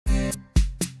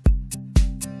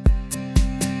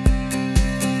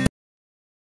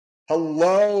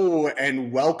Hello,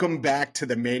 and welcome back to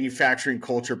the Manufacturing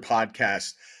Culture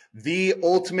Podcast, the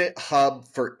ultimate hub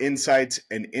for insights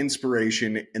and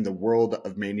inspiration in the world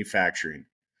of manufacturing.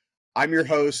 I'm your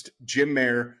host, Jim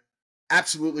Mayer,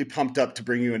 absolutely pumped up to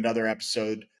bring you another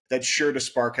episode that's sure to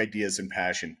spark ideas and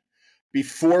passion.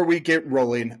 Before we get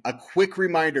rolling, a quick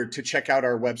reminder to check out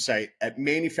our website at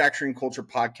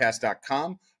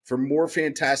manufacturingculturepodcast.com for more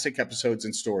fantastic episodes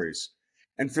and stories.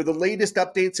 And for the latest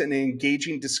updates and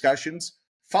engaging discussions,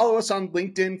 follow us on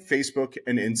LinkedIn, Facebook,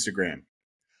 and Instagram.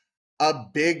 A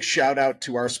big shout out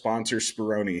to our sponsor,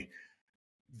 Spironi,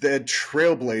 the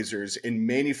trailblazers in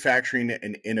manufacturing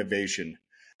and innovation.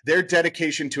 Their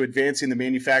dedication to advancing the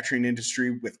manufacturing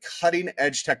industry with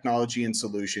cutting-edge technology and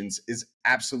solutions is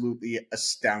absolutely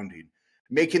astounding,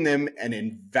 making them an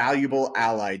invaluable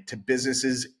ally to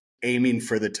businesses aiming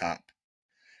for the top.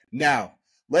 Now,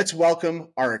 let's welcome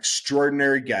our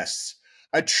extraordinary guests,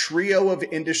 a trio of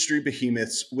industry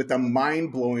behemoths with a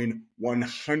mind-blowing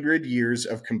 100 years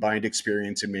of combined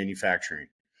experience in manufacturing.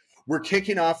 We're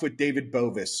kicking off with David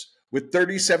Bovis. With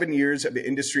 37 years of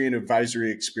industry and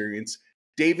advisory experience,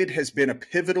 David has been a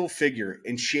pivotal figure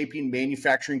in shaping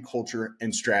manufacturing culture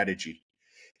and strategy.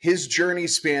 His journey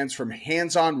spans from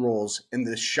hands-on roles in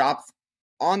the shop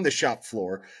on the shop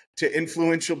floor to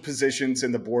influential positions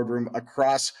in the boardroom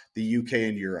across the UK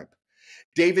and Europe.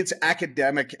 David's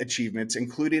academic achievements,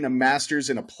 including a master's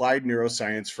in applied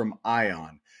neuroscience from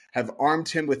ION, have armed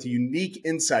him with unique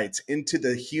insights into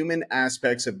the human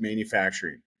aspects of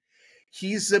manufacturing.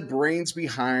 He's the brains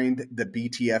behind the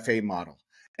BTFA model,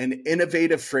 an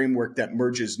innovative framework that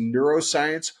merges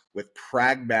neuroscience with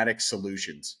pragmatic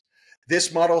solutions.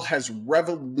 This model has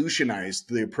revolutionized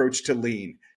the approach to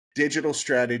lean, digital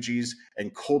strategies,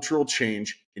 and cultural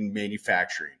change in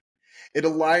manufacturing. It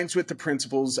aligns with the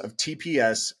principles of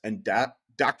TPS and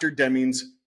Dr. Deming's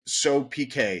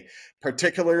SOPK,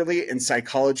 particularly in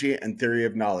psychology and theory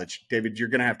of knowledge. David, you're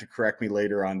going to have to correct me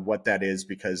later on what that is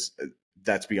because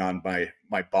that's beyond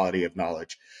my body of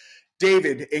knowledge.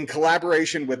 David, in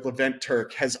collaboration with Levent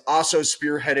Turk, has also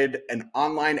spearheaded an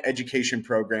online education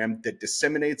program that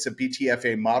disseminates the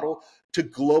BTFA model to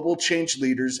global change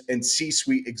leaders and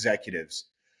C-suite executives.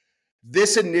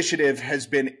 This initiative has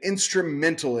been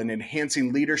instrumental in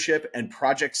enhancing leadership and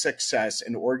project success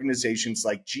in organizations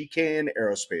like GKN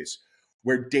Aerospace,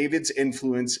 where David's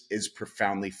influence is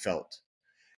profoundly felt.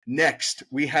 Next,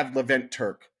 we have Levent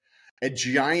Turk, a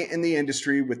giant in the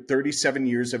industry with 37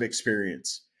 years of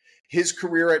experience. His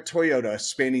career at Toyota,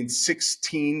 spanning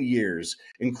 16 years,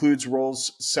 includes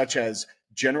roles such as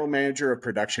General Manager of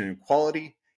Production and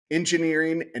Quality,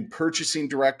 Engineering and Purchasing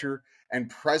Director, and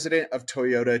President of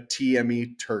Toyota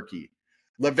TME Turkey.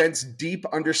 Levent's deep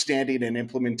understanding and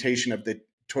implementation of the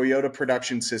Toyota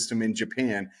production system in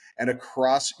Japan and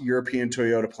across European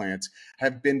Toyota plants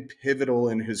have been pivotal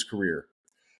in his career.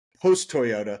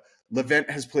 Post-Toyota, Levent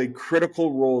has played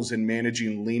critical roles in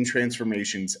managing lean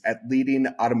transformations at leading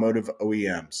automotive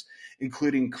OEMs,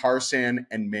 including Karsan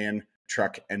and MAN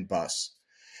Truck and Bus.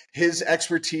 His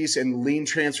expertise in lean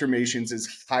transformations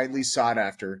is highly sought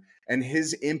after, and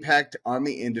his impact on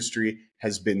the industry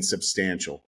has been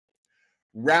substantial.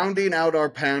 Rounding out our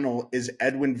panel is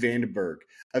Edwin Berg,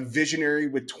 a visionary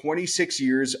with 26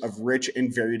 years of rich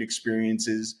and varied experience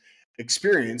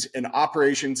in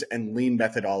operations and lean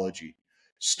methodology.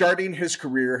 Starting his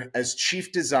career as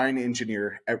chief design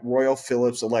engineer at Royal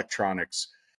Philips Electronics,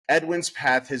 Edwin's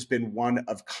path has been one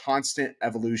of constant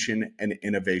evolution and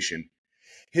innovation.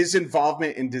 His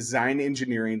involvement in design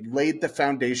engineering laid the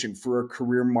foundation for a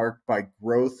career marked by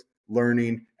growth,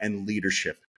 learning, and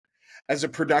leadership. As a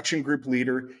production group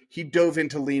leader, he dove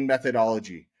into lean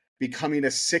methodology, becoming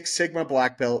a Six Sigma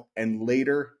black belt and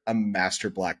later a master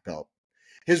black belt.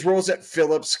 His roles at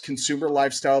Philips consumer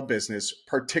lifestyle business,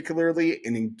 particularly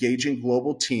in engaging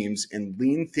global teams in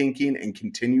lean thinking and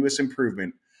continuous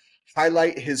improvement,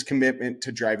 highlight his commitment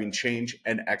to driving change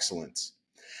and excellence.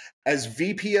 As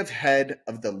VP of Head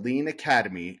of the Lean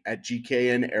Academy at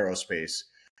GKN Aerospace,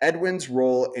 Edwin's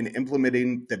role in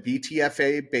implementing the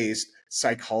BTFA-based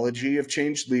Psychology of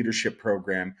Change Leadership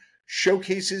program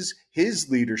showcases his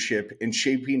leadership in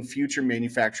shaping future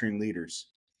manufacturing leaders.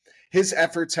 His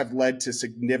efforts have led to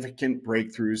significant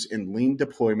breakthroughs in lean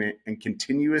deployment and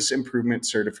continuous improvement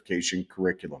certification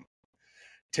curriculum.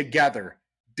 Together,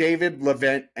 David,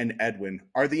 Levent, and Edwin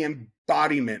are the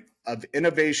embodiment of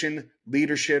innovation,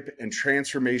 leadership, and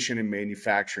transformation in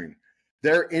manufacturing.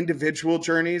 Their individual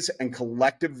journeys and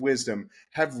collective wisdom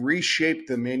have reshaped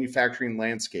the manufacturing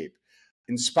landscape,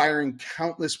 inspiring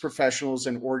countless professionals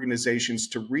and organizations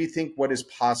to rethink what is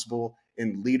possible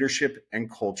in leadership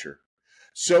and culture.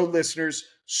 So, listeners,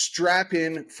 strap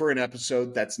in for an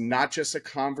episode that's not just a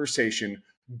conversation,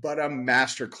 but a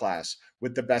masterclass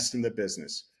with the best in the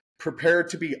business. Prepare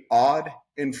to be awed,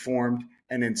 informed,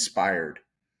 and inspired.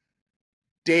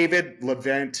 David,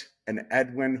 Levent, and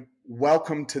Edwin,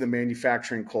 welcome to the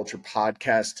Manufacturing Culture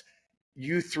Podcast.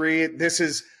 You three, this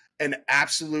is an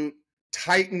absolute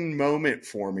Titan moment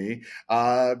for me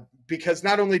because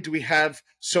not only do we have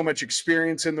so much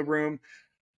experience in the room,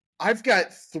 I've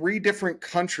got 3 different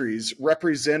countries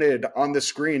represented on the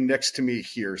screen next to me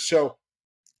here. So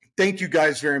thank you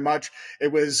guys very much.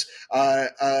 It was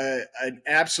an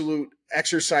absolute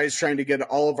exercise trying to get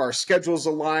all of our schedules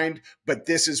aligned, but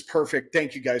this is perfect.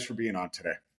 Thank you guys for being on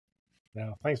today.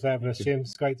 No, thanks for having us, Jim.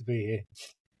 It's great to be here.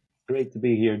 Great to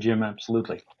be here, Jim.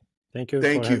 Absolutely. Thank you for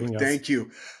having us. Thank you.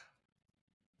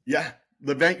 Yeah,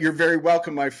 Levent, you're very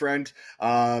welcome, my friend.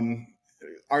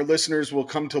 Our listeners will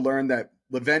come to learn that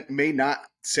Levent may not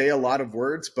say a lot of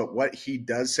words, but what he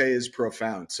does say is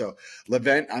profound. So,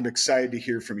 Levent, I'm excited to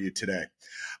hear from you today.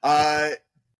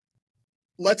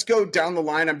 Let's go down the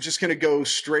line. I'm just going to go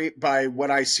straight by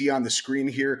what I see on the screen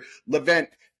here. Levent,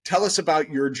 tell us about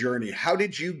your journey. How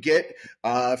did you get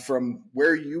from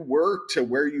where you were to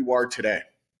where you are today?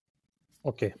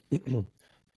 Okay.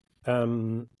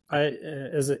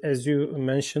 As you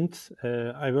mentioned,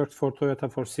 I worked for Toyota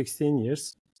for 16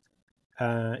 years,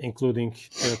 including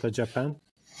Toyota Japan.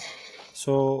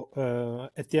 So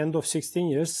at the end of 16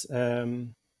 years,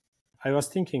 I was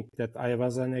thinking that I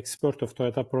was an expert of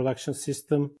Toyota production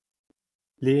system,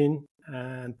 lean,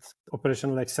 and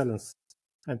operational excellence.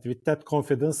 And with that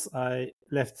confidence, I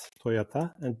left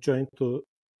Toyota and joined to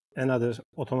another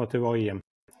automotive OEM.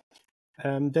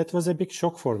 That was a big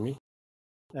shock for me.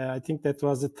 I think that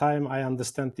was the time I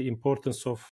understand the importance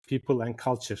of people and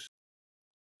culture.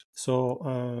 So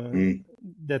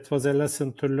that was a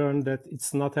lesson to learn that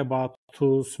it's not about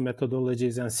tools,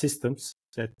 methodologies, and systems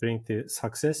that bring the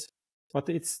success, but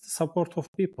it's the support of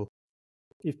people.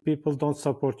 If people don't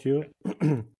support you,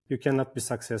 you cannot be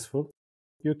successful.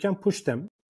 You can push them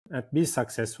and be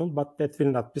successful, but that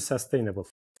will not be sustainable.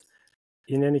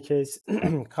 In any case,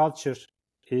 culture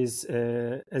is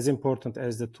as important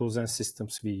as the tools and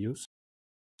systems we use.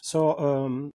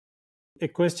 So a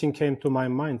question came to my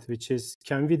mind, which is,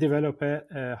 can we develop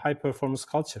a high-performance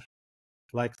culture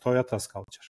like Toyota's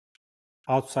culture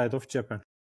outside of Japan?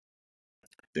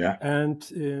 Yeah. And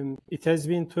it has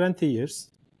been 20 years,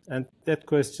 and that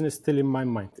question is still in my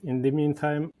mind. In the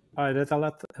meantime, I read a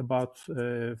lot about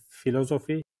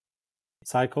philosophy,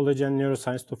 psychology, and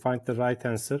neuroscience to find the right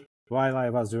answer while I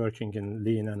was working in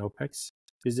lean and OPEX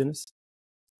business.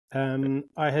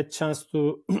 I had chance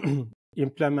to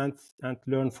implement and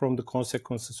learn from the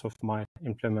consequences of my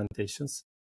implementations.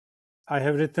 I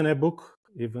have written a book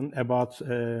even about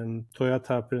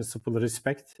Toyota principle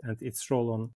respect and its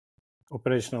role on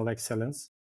operational excellence.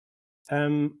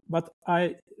 But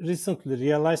I recently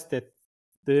realized that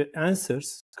the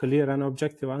answers, clear and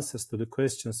objective answers to the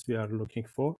questions we are looking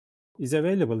for, is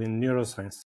available in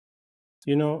neuroscience.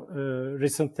 You know,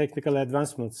 recent technical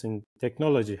advancements in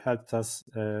technology helped us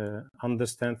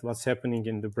understand what's happening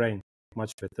in the brain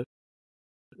much better.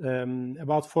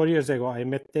 About 4 years ago, I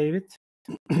met David,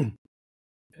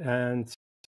 and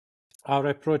our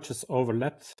approaches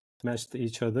overlapped, matched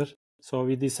each other. So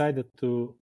we decided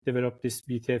to develop this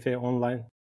BTFA online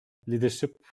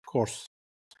leadership course.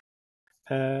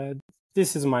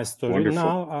 This is my story. Wonderful.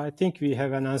 Now, I think we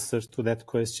have an answer to that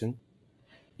question.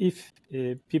 If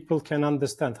people can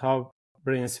understand how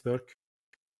brains work,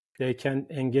 they can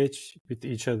engage with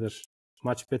each other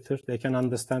much better. They can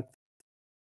understand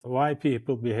why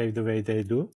people behave the way they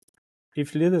do.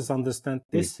 If leaders understand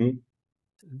this,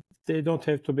 they don't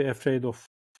have to be afraid of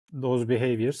those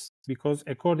behaviors, because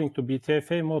according to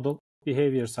BTFA model,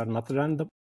 behaviors are not random.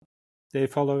 They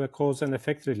follow a cause and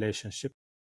effect relationship.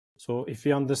 So if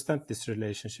we understand this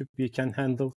relationship, we can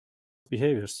handle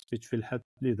behaviors, which will help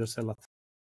leaders a lot.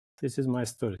 This is my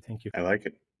story. Thank you. I like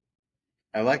it.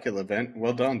 I like it, Levent.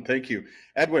 Well done. Thank you.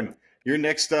 Edwin, you're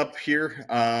next up here.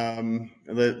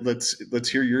 Let's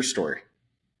hear your story.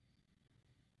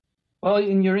 Well,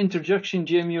 in your introduction,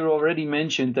 Jim, you already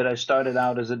mentioned that I started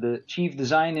out as the chief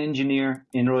design engineer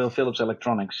in Royal Philips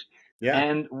Electronics. Yeah.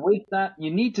 And with that,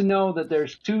 you need to know that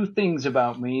there's 2 things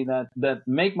about me that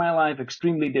make my life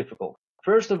extremely difficult.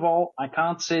 First of all, I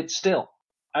can't sit still.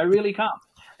 I really can't.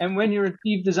 And when you're a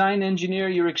chief design engineer,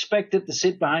 you're expected to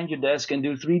sit behind your desk and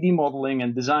do 3D modeling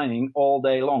and designing all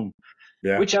day long,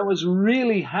 which I was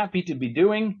really happy to be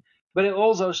doing, but it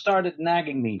also started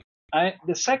nagging me.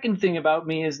 The second thing about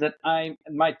me is that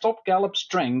my top Gallup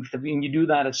strength, when you do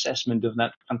that assessment of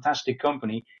that fantastic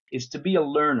company, is to be a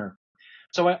learner.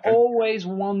 So I always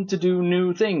want to do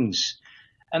new things.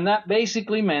 And that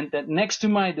basically meant that next to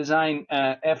my design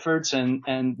efforts and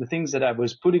the things that I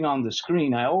was putting on the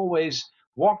screen, I always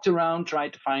walked around,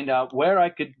 tried to find out where I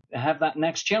could have that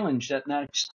next challenge, that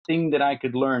next thing that I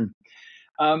could learn.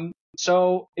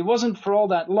 So it wasn't for all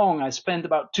that long. I spent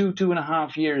about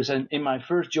 2.5 years in my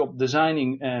first job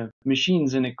designing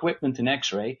machines and equipment in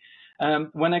X-ray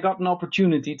when I got an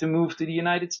opportunity to move to the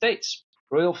United States.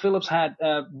 Royal Philips had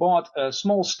bought a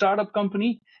small startup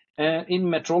company in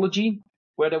metrology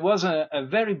where there was a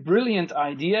very brilliant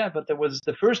idea, but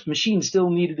the first machine still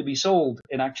needed to be sold.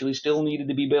 It actually still needed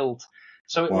to be built.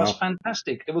 So it was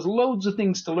fantastic. There was loads of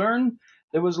things to learn.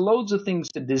 There was loads of things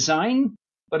to design,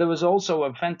 but there was also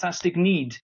a fantastic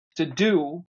need to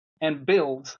do and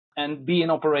build and be in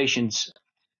operations.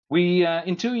 We,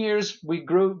 in 2 years, we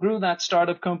grew that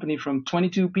startup company from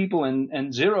 22 people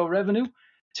and zero revenue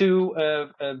to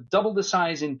double the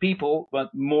size in people, but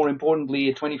more importantly,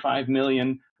 a 25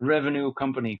 million revenue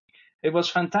company. It was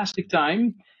a fantastic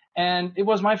time, and it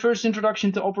was my first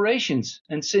introduction to operations.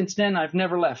 And since then, I've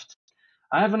never left.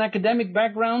 I have an academic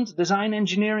background. Design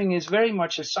engineering is very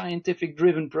much a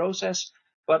scientific-driven process.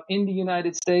 But in the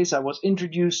United States, I was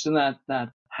introduced to that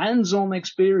hands-on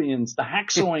experience, the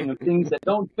hacksawing of things that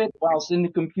don't fit whilst in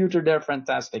the computer. They're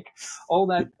fantastic. All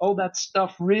that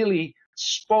stuff really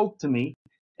spoke to me.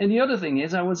 And the other thing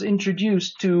is I was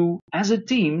introduced to, as a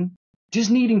team, just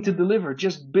needing to deliver,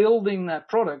 just building that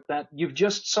product that you've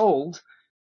just sold,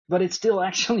 but it still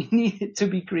actually needed to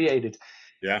be created.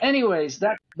 Yeah. Anyways,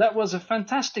 that was a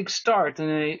fantastic start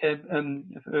and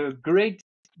a great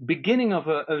beginning of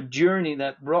a journey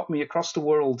that brought me across the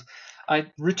world. I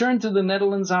returned to the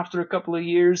Netherlands after a couple of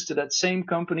years to that same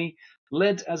company,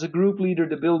 led as a group leader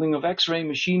the building of X-ray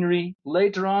machinery.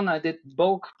 Later on, I did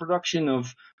bulk production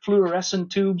of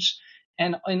fluorescent tubes.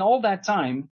 And in all that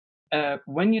time,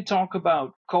 when you talk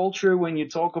about culture, when you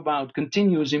talk about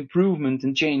continuous improvement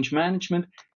and change management,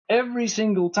 every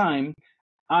single time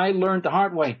I learned the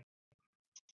hard way.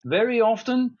 Very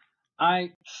often,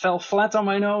 I fell flat on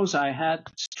my nose. I had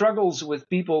struggles with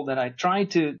people that I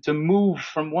tried to move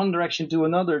from one direction to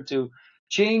another, to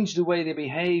change the way they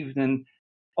behaved. And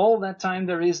all that time,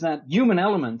 there is that human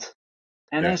element.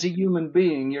 And as a human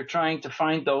being, you're trying to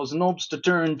find those knobs to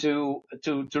turn to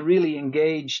really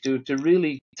engage, to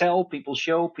really tell people,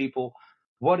 show people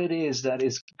what it is that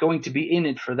is going to be in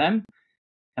it for them.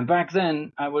 And back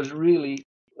then, I was really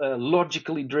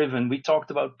logically driven. We talked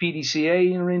about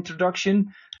PDCA in our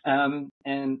introduction,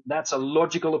 and that's a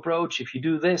logical approach. If you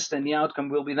do this, then the outcome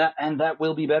will be that, and that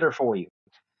will be better for you.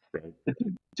 Right. It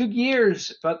took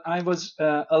years, but I was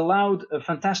allowed a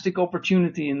fantastic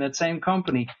opportunity in that same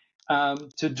company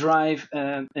to drive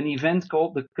an event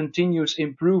called the Continuous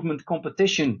Improvement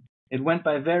Competition. It went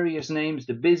by various names: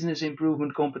 the Business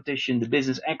Improvement Competition, the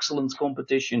Business Excellence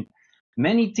Competition.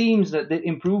 Many teams that did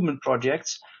improvement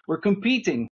projects were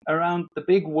competing around the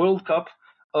big World Cup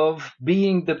of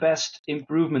being the best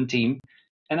improvement team.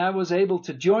 And I was able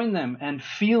to join them and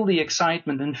feel the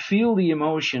excitement and feel the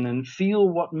emotion and feel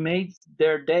what made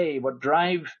their day, what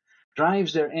drives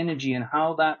their energy, and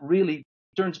how that really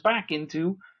turns back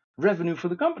into revenue for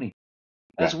the company,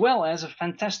 as well as a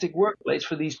fantastic workplace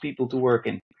for these people to work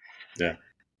in. Yeah.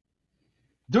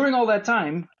 During all that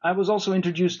time, I was also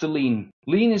introduced to Lean.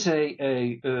 Lean is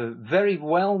a very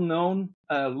well-known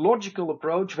logical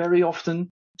approach very often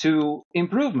to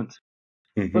improvement.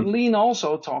 Mm-hmm. But Lean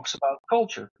also talks about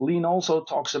culture. Lean also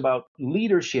talks about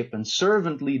leadership and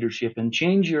servant leadership and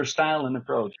change your style and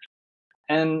approach.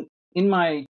 And in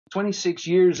my 26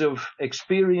 years of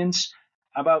experience,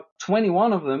 about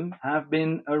 21 of them have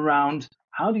been around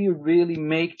how do you really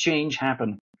make change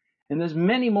happen? And there's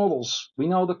many models. We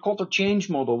know the Kotter change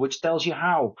model, which tells you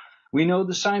how. We know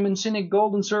the Simon Sinek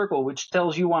golden circle, which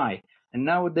tells you why. And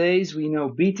nowadays we know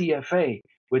BTFA,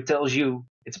 which tells you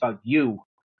it's about you.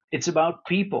 It's about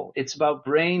people. It's about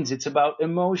brains. It's about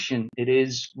emotion. It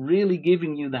is really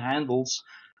giving you the handles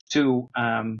to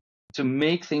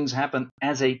make things happen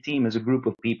as a team, as a group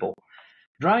of people.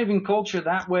 Driving culture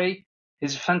that way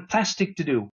is fantastic to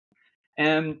do.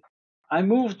 And I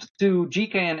moved to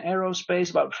GKN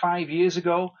Aerospace about 5 years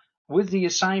ago with the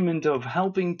assignment of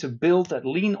helping to build that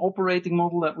lean operating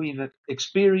model that we've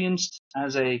experienced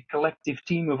as a collective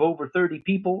team of over 30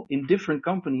 people in different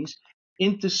companies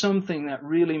into something that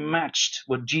really matched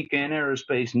what GKN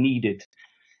Aerospace needed.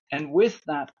 And with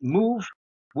that move,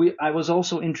 I was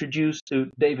also introduced to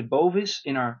David Bovis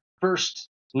in our first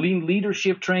lean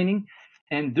leadership training.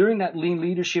 And during that lean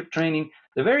leadership training,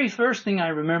 the very first thing I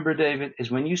remember, David, is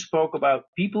when you spoke about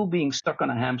people being stuck on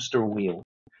a hamster wheel.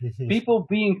 People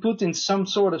being put in some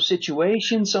sort of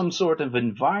situation, some sort of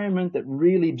environment that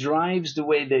really drives the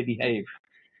way they behave.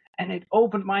 And it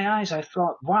opened my eyes. I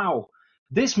thought, wow,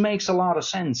 this makes a lot of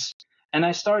sense. And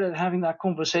I started having that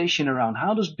conversation around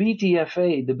how does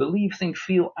BTFA, the believe, think,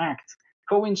 feel, act,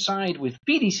 coincide with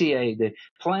PDCA, the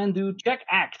plan, do, check,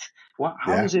 act. Well,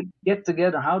 how does it get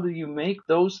together? How do you make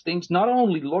those things not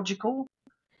only logical,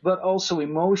 but also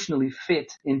emotionally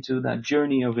fit into that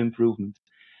journey of improvement?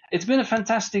 It's been a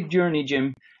fantastic journey,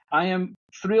 Jim. I am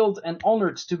thrilled and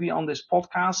honored to be on this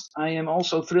podcast. I am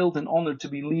also thrilled and honored to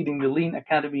be leading the Lean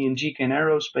Academy in GKN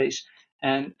Aerospace.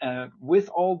 And with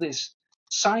all this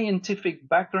scientific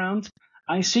background,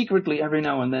 I secretly every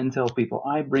now and then tell people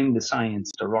I bring the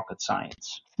science to rocket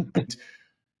science.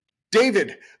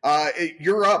 David,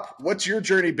 you're up. What's your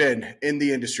journey been in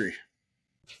the industry?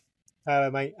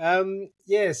 Hello, mate.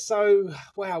 Yeah, so,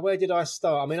 wow, where did I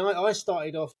start? I mean, I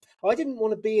started off, I didn't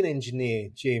want to be an engineer,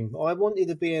 Jim. I wanted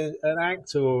to be an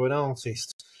actor or an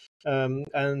artist.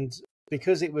 And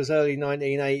because it was early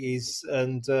 1980s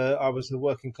and I was in a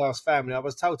working class family, I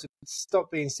was told to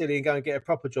stop being silly and go and get a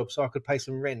proper job so I could pay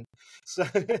some rent. So...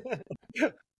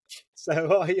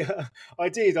 So I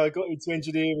did. I got into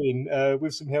engineering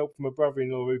with some help from a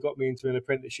brother-in-law who got me into an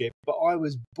apprenticeship. But I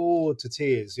was bored to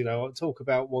tears. You know, I talk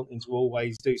about wanting to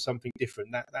always do something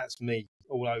different. That's me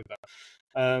all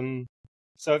over.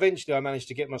 So eventually, I managed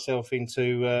to get myself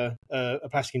into a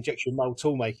plastic injection mold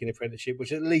tool making apprenticeship,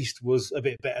 which at least was a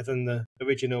bit better than the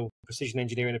original precision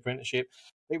engineering apprenticeship.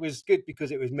 It was good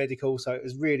because it was medical, so it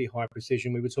was really high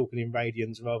precision. We were talking in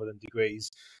radians rather than degrees,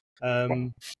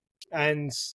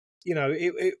 and you know,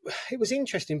 it was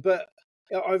interesting, but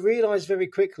I realised very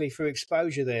quickly through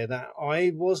exposure there that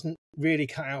I wasn't really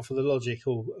cut out for the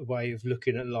logical way of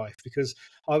looking at life, because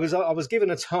I was given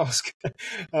a task,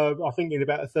 I think in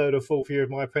about the third or fourth year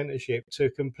of my apprenticeship, to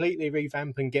completely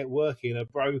revamp and get working a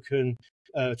broken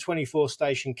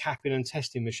 24-station capping and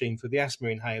testing machine for the asthma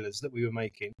inhalers that we were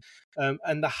making.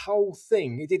 And the whole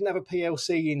thing, it didn't have a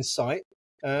PLC in sight.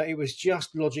 It was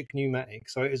just logic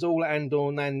pneumatics. So it was all and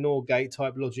or NAND NOR gate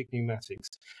type logic pneumatics.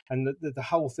 And the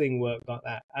whole thing worked like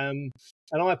that. And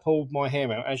I pulled my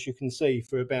hair out, as you can see,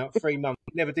 for about 3 months.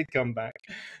 It never did come back.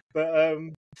 But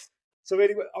so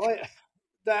anyway,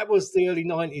 that was the early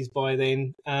 90s by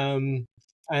then.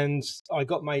 And I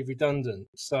got made redundant.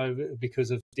 So because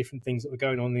of different things that were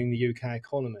going on in the UK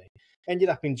economy. Ended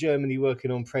up in Germany working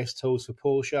on press tools for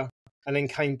Porsche, and then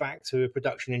came back to a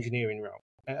production engineering role.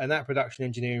 And that production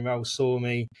engineering role saw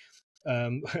me,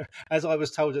 as I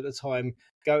was told at the time,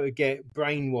 go to get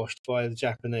brainwashed by the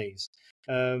Japanese.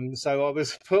 So I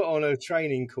was put on a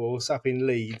training course up in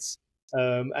Leeds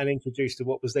and introduced to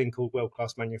what was then called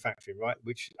world-class manufacturing, right,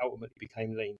 which ultimately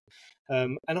became Lean.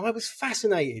 And I was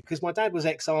fascinated because my dad was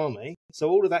ex-army, so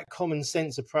all of that common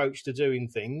sense approach to doing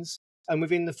things. And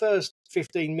within the first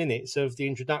 15 minutes of the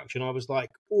introduction, I was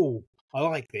like, oh, I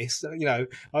like this. You know,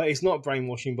 it's not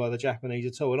brainwashing by the Japanese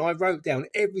at all. And I wrote down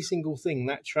every single thing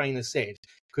that trainer said,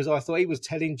 because I thought he was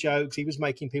telling jokes, he was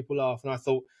making people laugh. And I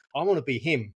thought, I want to be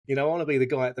him. You know, I want to be the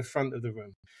guy at the front of the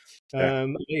room. Yeah.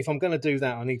 If I'm going to do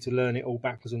that, I need to learn it all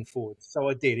backwards and forwards. So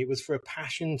I did. It was for a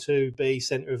passion to be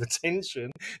centre of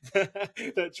attention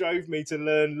that drove me to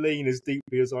learn Lean as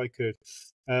deeply as I could.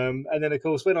 And then, of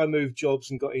course, when I moved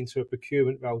jobs and got into a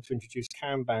procurement role to introduce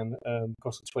Kanban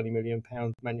across a £20 million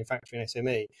manufacturing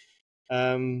SME,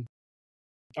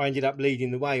 I ended up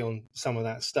leading the way on some of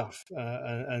that stuff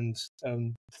and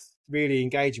really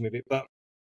engaging with it. But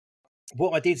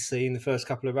what I did see in the first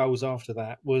couple of roles after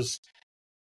that was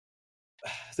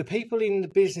the people in the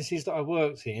businesses that I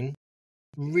worked in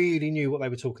really knew what they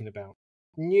were talking about,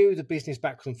 knew the business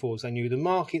backwards and forwards. They knew the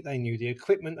market, they knew the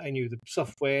equipment, they knew the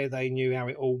software, they knew how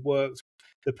it all worked,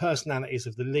 the personalities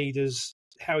of the leaders,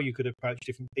 how you could approach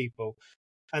different people.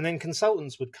 And then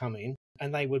consultants would come in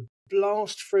and they would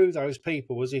blast through those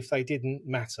people as if they didn't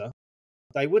matter.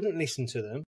 They wouldn't listen to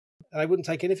them. They wouldn't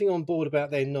take anything on board about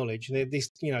their knowledge,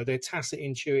 their tacit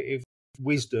intuitive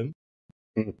wisdom.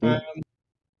 Mm-hmm.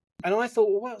 And I thought,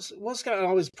 well, what's going on?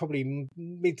 I was probably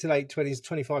mid to late 20s,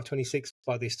 25, 26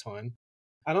 by this time.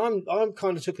 And I'm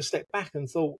kind of took a step back and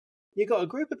thought, you've got a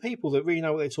group of people that really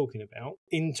know what they're talking about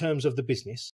in terms of the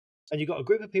business. And you've got a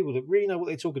group of people that really know what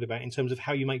they're talking about in terms of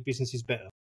how you make businesses better.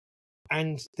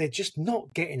 And they're just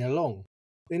not getting along.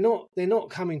 They're not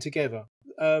coming together.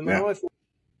 And I thought,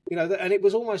 and it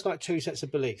was almost like two sets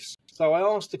of beliefs. So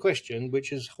I asked the question, which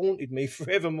has haunted me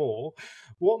forevermore,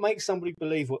 what makes somebody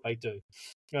believe what they do?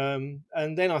 And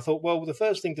then I thought, well, the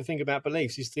first thing to think about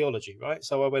beliefs is theology, right?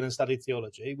 So I went and studied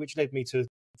theology, which led me to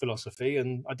philosophy,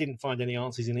 and I didn't find any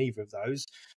answers in either of those.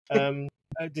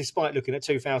 Despite looking at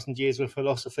 2,000 years of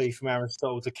philosophy from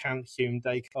Aristotle to Kant, Hume,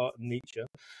 Descartes, and Nietzsche,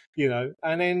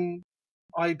 and then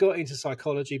I got into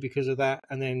psychology because of that.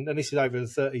 And this is over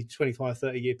the 25,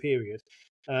 30-year period.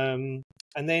 And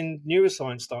then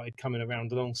neuroscience started coming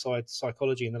around alongside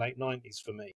psychology in the late 90s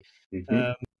for me.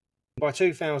 Mm-hmm. By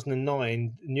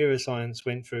 2009, neuroscience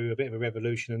went through a bit of a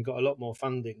revolution and got a lot more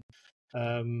funding.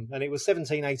 And it was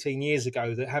 17, 18 years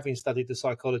ago that, having studied the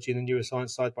psychology and the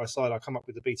neuroscience side by side, I come up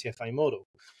with the BTFA model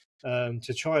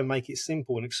to try and make it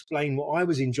simple and explain what I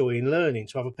was enjoying learning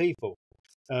to other people.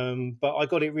 But I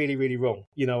got it really, really wrong.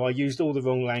 I used all the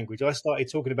wrong language. I started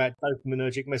talking about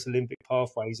dopaminergic mesolimbic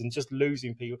pathways and just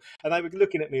losing people. And they were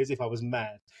looking at me as if I was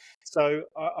mad. So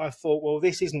I thought, well,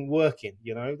 this isn't working.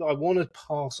 I want to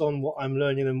pass on what I'm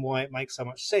learning and why it makes so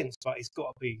much sense, but it's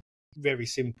got to be very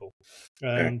simple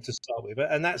to start with.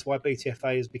 And that's why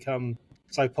BTFA has become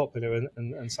so popular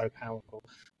and so powerful.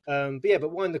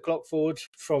 But wind the clock forward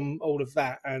from all of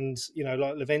that. And,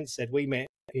 like Levent said, we met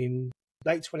in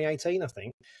late 2018, I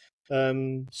think.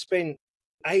 Spent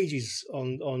ages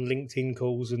on LinkedIn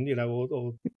calls and,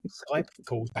 or Skype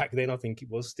calls back then, I think it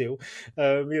was still,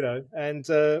 and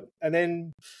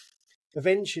then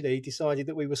eventually decided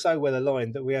that we were so well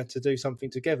aligned that we had to do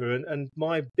something together. And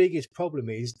my biggest problem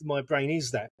is my brain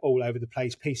is that all over the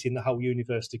place, piecing the whole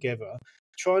universe together.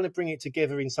 Trying to bring it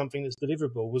together in something that's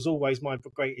deliverable was always my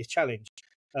greatest challenge.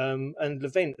 And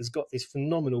Levent has got this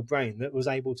phenomenal brain that was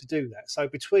able to do that. So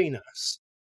between us,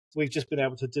 we've just been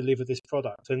able to deliver this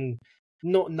product. And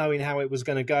not knowing how it was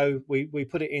going to go, we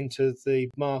put it into the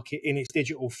market in its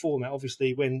digital format.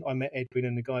 Obviously, when I met Edwin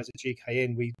and the guys at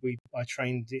GKN, I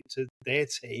trained it to their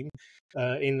team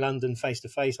in London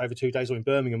face-to-face over 2 days, or in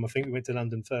Birmingham. I think we went to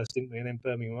London first, didn't we, and then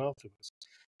Birmingham afterwards.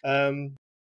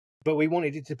 But we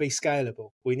wanted it to be scalable.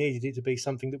 We needed it to be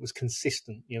something that was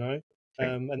consistent,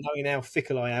 and knowing how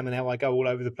fickle I am and how I go all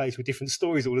over the place with different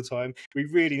stories all the time, we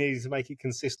really needed to make it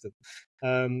consistent.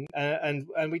 And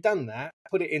we done that,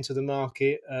 put it into the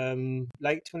market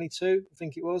late 22, I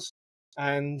think it was.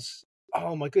 And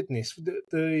oh my goodness,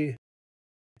 the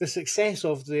success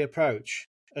of the approach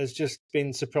has just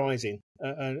been surprising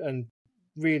and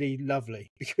really lovely,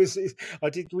 because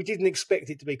we didn't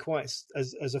expect it to be quite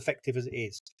as effective as it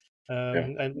is.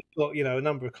 And we've got, a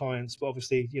number of clients, but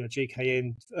obviously,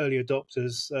 GKN early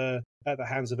adopters at the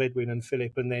hands of Edwin and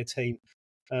Philip and their team.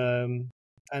 And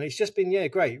it's just been,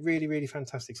 great, really, really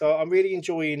fantastic. So I'm really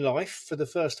enjoying life for the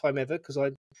first time ever, because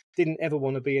I didn't ever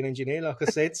want to be an engineer, like I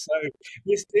said. So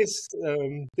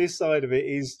this side of it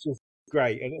is just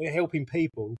great, and helping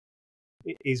people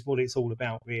is what it's all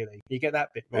about, really. You get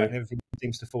that bit right, and everything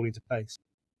seems to fall into place.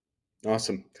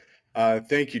 Awesome.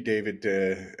 Thank you, David,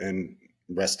 and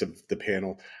rest of the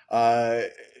panel.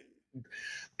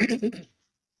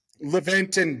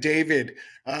 Levent and David,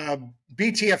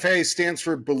 BTFA stands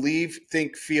for Believe,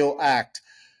 Think, Feel, Act.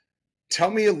 Tell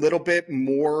me a little bit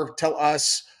more. Tell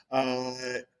us,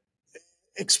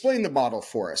 explain the model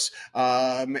for us,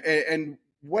 and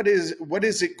what is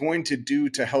it going to do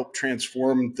to help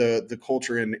transform the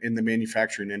culture in the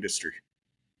manufacturing industry?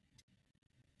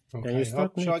 Okay,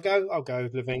 shall I go? I'll go,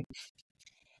 Levent.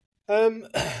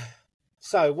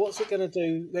 So what's it going to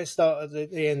do? Let's start at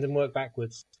the end and work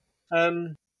backwards.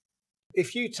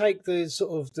 If you take the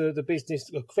sort of the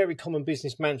business, a very common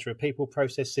business mantra, people,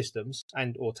 process, systems,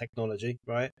 and or technology,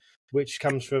 right, which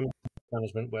comes from the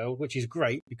management world, which is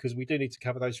great because we do need to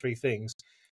cover those three things.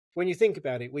 When you think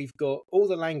about it, we've got all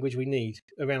the language we need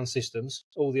around systems,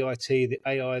 all the IT, the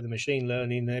AI, the machine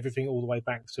learning, and everything all the way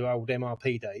back to old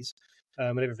MRP days,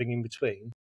 and everything in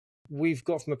between. We've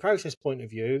got, from a process point of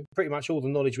view, pretty much all the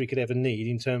knowledge we could ever need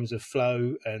in terms of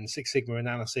flow and Six Sigma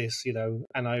analysis,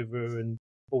 ANOVA and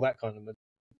all that kind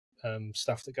of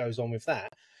stuff that goes on with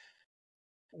that.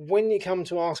 When you come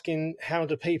to asking how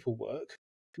do people work,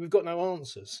 we've got no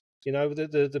answers.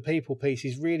 The people piece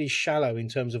is really shallow in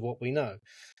terms of what we know.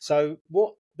 So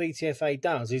what BTFA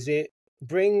does is it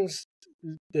brings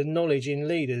the knowledge in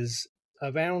leaders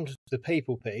around the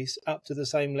people piece up to the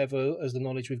same level as the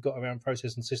knowledge we've got around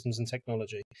process and systems and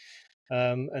technology.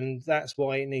 And that's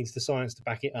why it needs the science to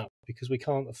back it up, because we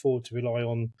can't afford to rely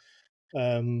on,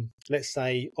 let's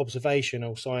say,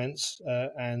 observational science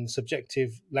and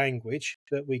subjective language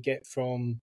that we get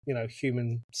from,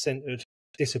 human-centered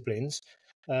disciplines.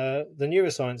 The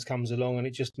neuroscience comes along and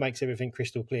it just makes everything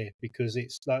crystal clear, because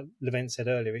it's like Levent said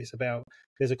earlier, it's about,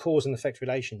 there's a cause and effect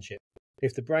relationship.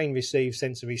 If the brain receives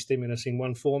sensory stimulus in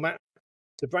one format,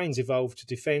 the brain's evolved to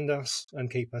defend us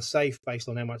and keep us safe based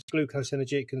on how much glucose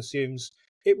energy it consumes.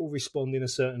 It will respond in a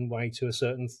certain way to a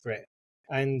certain threat.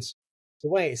 And the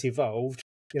way it's evolved,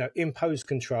 impose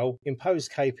control, impose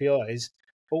KPIs,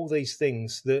 all these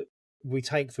things that we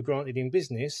take for granted in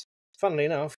business, funnily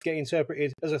enough, get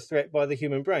interpreted as a threat by the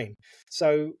human brain.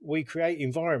 So we create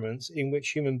environments in which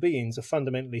human beings are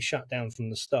fundamentally shut down from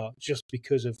the start just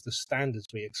because of the standards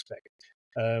we expect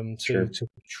to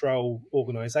control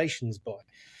organizations by.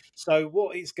 So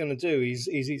what it's going to do is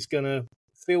it's going to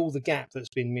fill the gap that's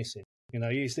been missing.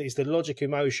 It's the logic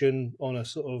emotion on a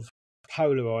sort of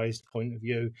polarized point of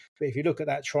view. But if you look at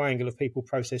that triangle of people,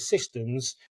 process,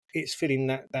 systems, it's filling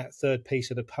that third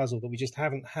piece of the puzzle that we just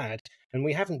haven't had, and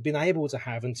we haven't been able to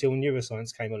have until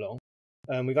neuroscience came along.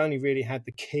 We've only really had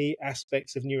the key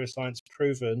aspects of neuroscience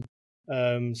proven,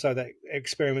 so that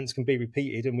experiments can be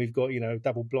repeated, and we've got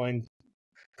double-blind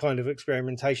kind of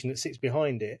experimentation that sits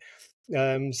behind it.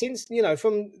 Since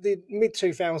from the mid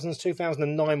 2000s,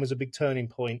 2009 was a big turning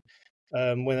point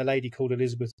when a lady called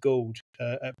Elizabeth Gould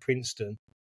at Princeton,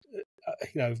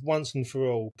 once and for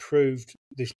all proved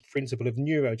this principle of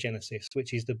neurogenesis,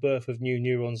 which is the birth of new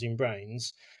neurons in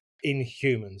brains in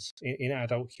humans, in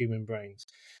adult human brains.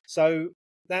 So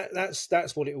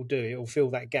that's what it will do. It will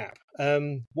fill that gap.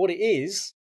 What it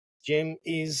is, Jim,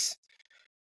 is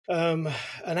an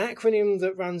acronym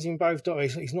that runs in both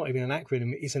directions. It's not even an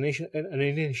acronym. It's an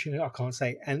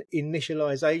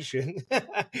initialization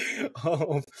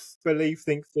of believe,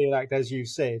 think, feel, act, as you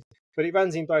said. But it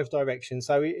runs in both directions.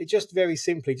 So it just very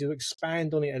simply, to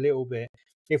expand on it a little bit,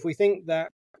 if we think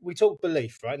that we talk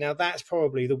belief, right? Now, that's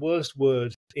probably the worst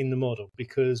word in the model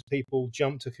because people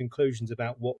jump to conclusions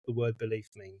about what the word belief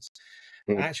means.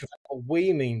 Actually, what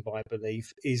we mean by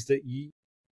belief is that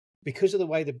because of the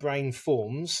way the brain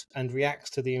forms and reacts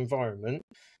to the environment,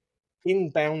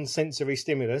 inbound sensory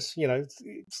stimulus,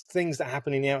 things that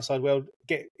happen in the outside world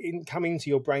come into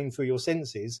your brain through your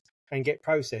senses and get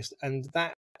processed. And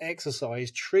that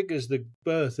exercise triggers the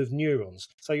birth of neurons.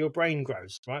 So your brain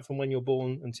grows, right, from when you're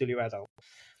born until you're adult.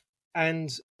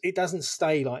 And it doesn't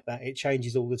stay like that. It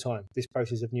changes all the time, this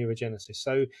process of neurogenesis.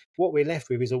 So what we're left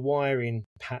with is a wiring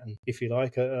pattern, if you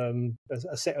like, a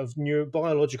set of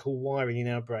biological wiring in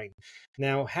our brain.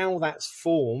 Now, how that's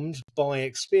formed by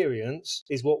experience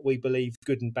is what we believe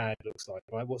good and bad looks like,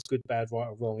 right? What's good, bad, right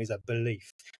or wrong is a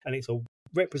belief. And it's all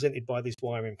represented by this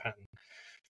wiring pattern.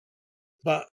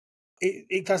 But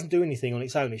it doesn't do anything on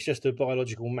its own. It's just a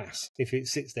biological mass if it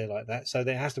sits there like that. So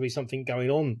there has to be something going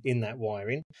on in that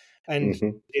wiring. And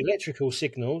the electrical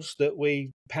signals that we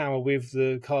power with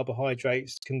the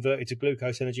carbohydrates converted to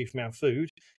glucose energy from our food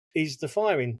is the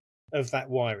firing of that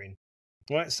wiring,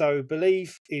 right? So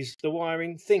belief is the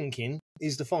wiring, thinking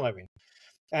is the firing.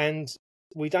 And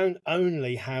we don't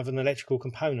only have an electrical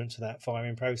component to that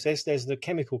firing process. There's the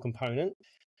chemical component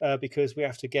because we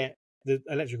have to get the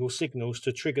electrical signals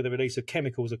to trigger the release of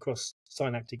chemicals across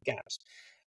synaptic gaps.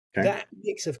 Okay. That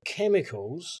mix of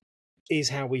chemicals is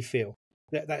how we feel.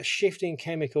 That shifting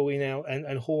chemical in our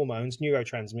and hormones,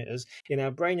 neurotransmitters in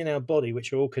our brain and our body,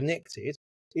 which are all connected,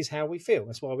 is how we feel.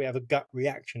 That's why we have a gut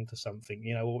reaction to something,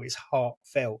 or it's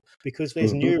heartfelt, because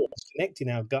there's neurons connecting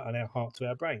our gut and our heart to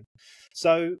our brain.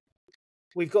 So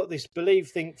we've got this believe,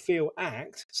 think, feel,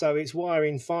 act. So it's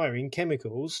wiring, firing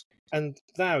chemicals, and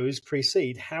those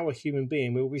precede how a human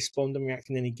being will respond and react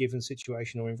in any given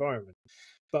situation or environment.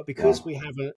 But because we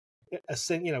have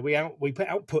we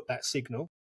output that signal,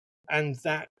 and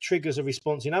that triggers a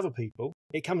response in other people,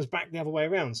 it comes back the other way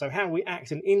around. So how we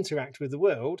act and interact with the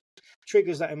world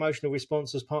triggers that emotional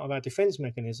response as part of our defense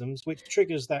mechanisms, which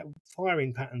triggers that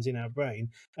firing patterns in our brain,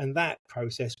 and that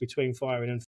process between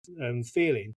firing and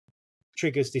feeling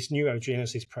triggers this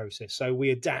neurogenesis process. So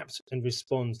we adapt and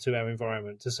respond to our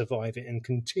environment to survive it and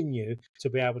continue to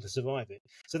be able to survive it.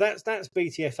 So that's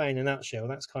BTFA in a nutshell.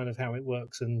 That's kind of how it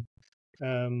works.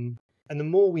 And the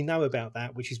more we know about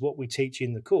that, which is what we teach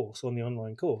in the course, on the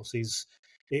online course, is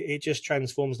it just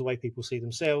transforms the way people see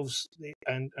themselves.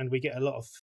 And we get a lot of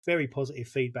very positive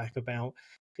feedback about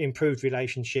improved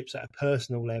relationships at a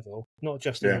personal level, not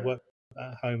just in the work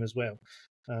at home as well.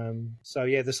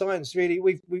 The science really,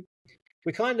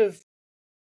 we're kind of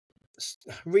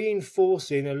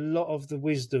reinforcing a lot of the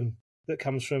wisdom that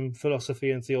comes from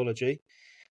philosophy and theology.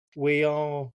 We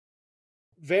are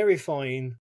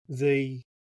verifying the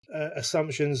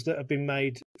assumptions that have been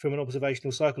made from an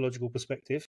observational psychological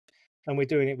perspective, and we're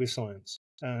doing it with science.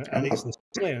 And it's the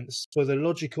science for the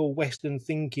logical Western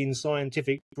thinking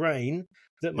scientific brain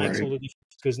that makes all the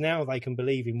difference, because now they can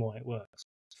believe in why it works.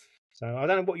 So I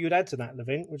don't know what you'd add to that,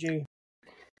 Levent. Would you?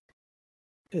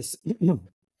 Yes. We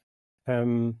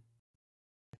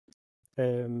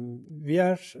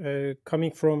are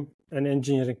coming from an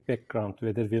engineering background,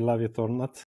 whether we love it or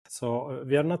not. So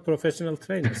we are not professional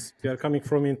trainers. We are coming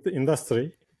from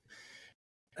industry.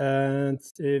 and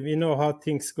we know how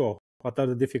things go. What are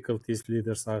the difficulties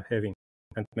leaders are having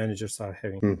and managers are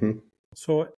having?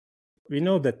 So we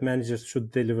know that managers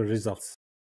should deliver results.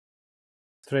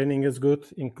 Training is good,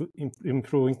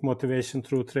 improving motivation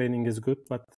through training is good,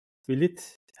 but will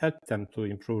it help them to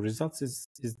improve results is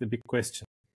the big question.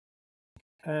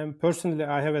 Personally,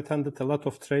 I have attended a lot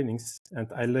of trainings,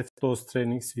 and I left those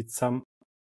trainings with some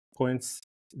points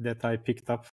that I picked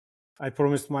up. I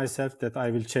promised myself that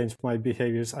I will change my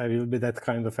behaviors. I will be that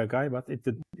kind of a guy, but it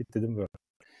didn't work.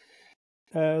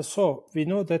 So we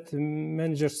know that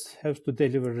managers have to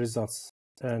deliver results,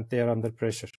 and they are under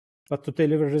pressure. But to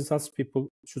deliver results, people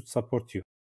should support you.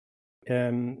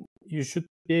 You should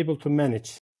be able to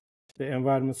manage the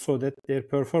environment so that their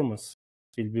performance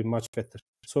will be much better.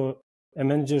 So a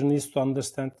manager needs to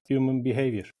understand human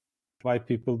behavior, why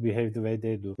people behave the way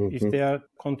they do. If they are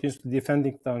continuously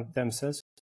defending themselves,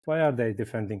 why are they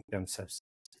defending themselves?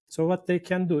 So what they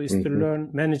can do is to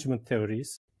learn management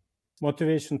theories,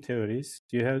 motivation theories.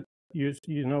 You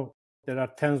know, there are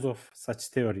tens of such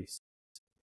theories.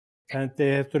 And they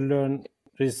have to learn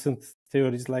recent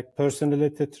theories like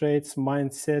personality traits,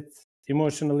 mindset,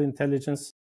 emotional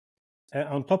intelligence.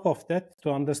 On top of that,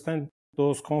 to understand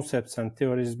those concepts and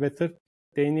theories better,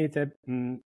 they need a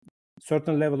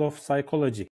certain level of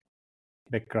psychology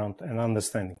background and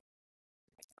understanding.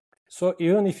 So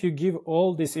even if you give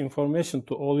all this information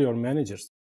to all your managers,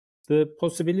 the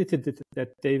possibility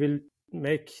that they will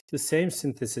make the same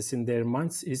synthesis in their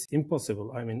minds is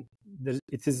impossible. I mean,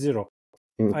 it is zero.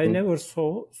 I never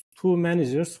saw two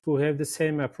managers who have the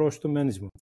same approach to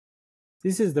management.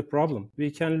 This is the problem.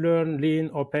 We can learn Lean,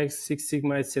 OPEX, Six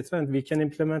Sigma, etc., and we can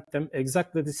implement them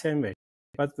exactly the same way.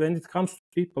 But when it comes to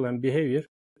people and behavior,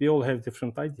 we all have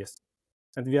different ideas,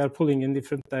 and we are pulling in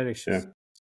different directions.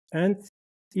 And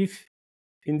if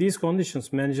in these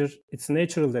conditions, it's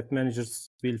natural that managers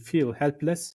will feel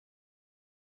helpless.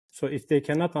 So if they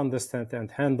cannot understand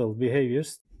and handle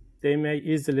behaviors, they may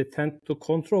easily tend to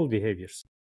control behaviors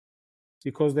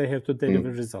because they have to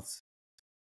deliver results.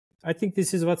 I think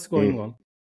this is what's going on.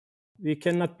 We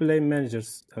cannot blame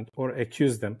managers or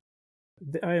accuse them.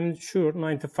 I am sure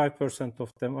 95%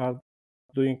 of them are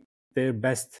doing their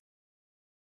best.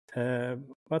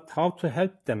 But how to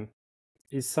help them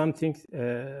is something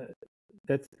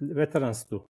that veterans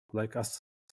do, like us.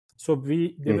 So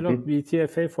we developed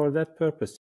BTFA for that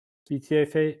purpose.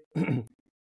 BTFA,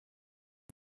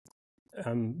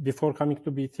 before coming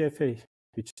to BTFA,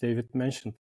 which David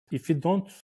mentioned, if we don't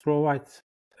provide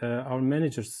our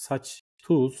managers such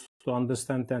tools to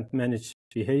understand and manage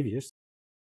behaviors,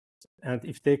 and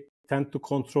if they tend to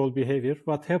control behavior,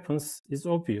 what happens is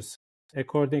obvious.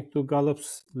 According to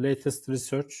Gallup's latest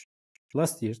research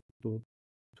last year, to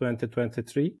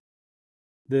 2023,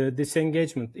 the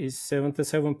disengagement is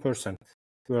 77%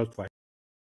 worldwide.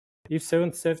 If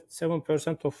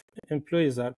 77% of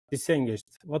employees are disengaged,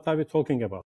 what are we talking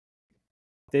about?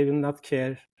 They will not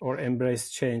care or embrace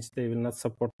change. They will not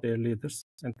support their leaders,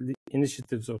 and the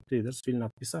initiatives of leaders will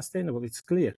not be sustainable. It's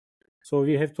clear. So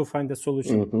we have to find a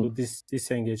solution to this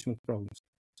disengagement problems.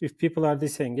 If people are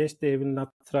disengaged, they will not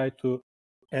try to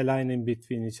align in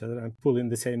between each other and pull in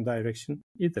the same direction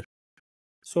either.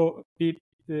 So we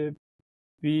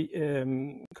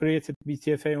created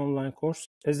BTFA online course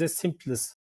as a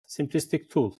simplistic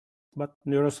tool, but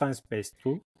neuroscience-based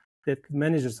tool that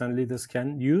managers and leaders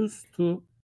can use to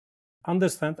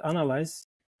understand, analyze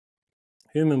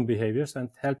human behaviors and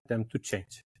help them to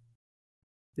change.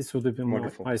 This would be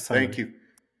my summary. Thank you.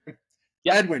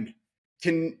 Edwin,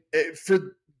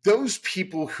 for those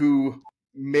people who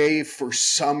may, for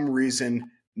some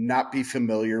reason, not be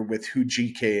familiar with who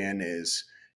GKN is,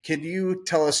 can you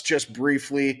tell us just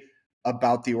briefly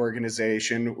about the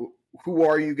organization? Who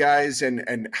are you guys,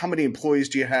 and how many employees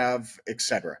do you have,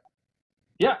 etc.?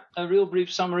 Yeah, a real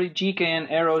brief summary.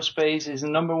 GKN Aerospace is the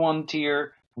number one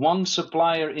tier one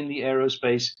supplier in the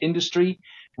aerospace industry.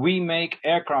 We make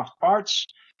aircraft parts,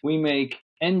 we make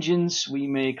engines, we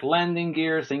make landing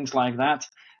gear, things like that.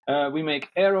 We make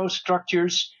aero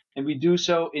structures, and we do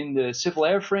so in the civil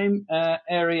airframe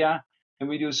area, and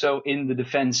we do so in the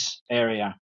defense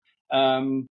area.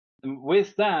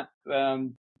 With that,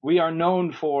 we are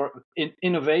known for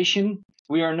innovation.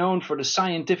 We are known for the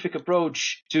scientific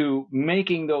approach to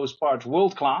making those parts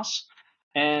world-class,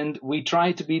 and we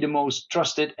try to be the most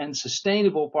trusted and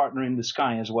sustainable partner in the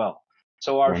sky as well.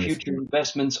 So our future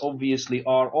investments obviously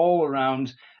are all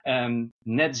around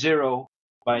net zero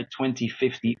by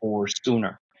 2050 or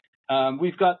sooner.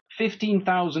 We've got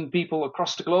 15,000 people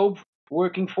across the globe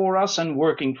working for us and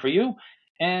working for you.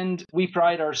 And we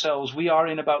pride ourselves. We are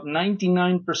in about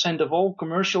 99% of all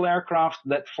commercial aircraft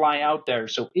that fly out there.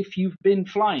 So if you've been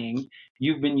flying,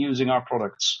 you've been using our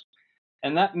products.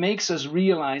 And that makes us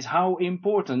realize how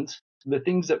important the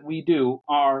things that we do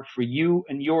are for you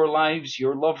and your lives,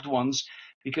 your loved ones,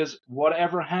 because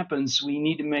whatever happens, we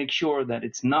need to make sure that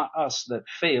it's not us that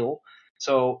fail,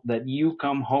 so that you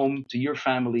come home to your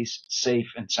families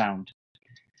safe and sound.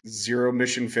 Zero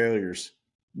mission failures.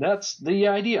 That's the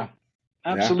idea.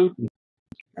 Absolutely.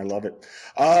 Yeah, I love it.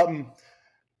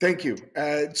 Thank you.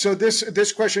 So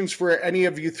this question's for any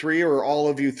of you three or all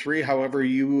of you three, however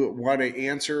you want to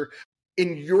answer.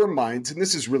 In your minds, and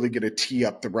this is really going to tee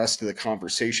up the rest of the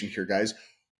conversation here, guys.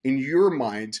 In your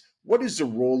minds, what is the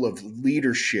role of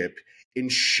leadership in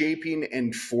shaping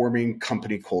and forming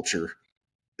company culture,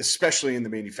 especially in the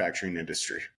manufacturing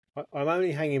industry? I'm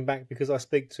only hanging back because I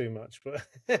speak too much. But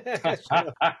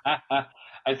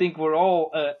I think we're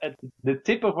all at the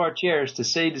tip of our chairs to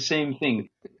say the same thing.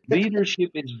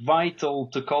 Leadership is vital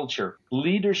to culture.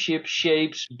 Leadership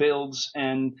shapes, builds,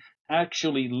 and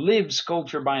actually lives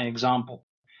culture by example.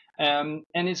 And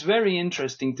it's very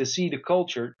interesting to see the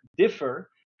culture differ,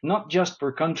 not just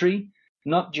per country,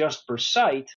 not just per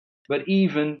site, but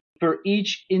even per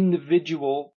each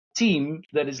individual team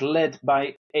that is led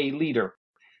by a leader.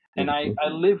 And I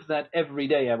live that every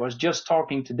day. I was just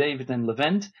talking to David and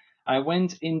Levent. I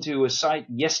went into a site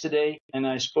yesterday and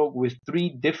I spoke with three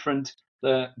different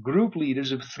group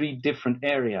leaders of three different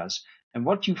areas. And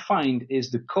what you find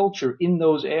is the culture in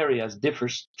those areas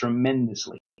differs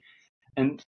tremendously.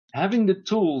 And having the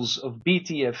tools of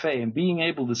BTFA and being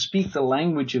able to speak the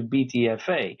language of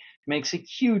BTFA makes a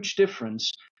huge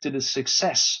difference to the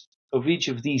success of each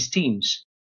of these teams.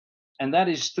 And that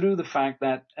is through the fact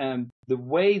that the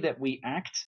way that we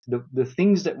act, the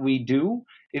things that we do,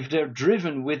 if they're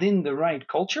driven within the right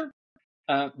culture,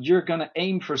 you're going to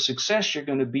aim for success. You're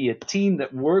going to be a team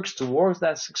that works towards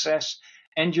that success,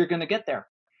 and you're going to get there.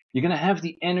 You're going to have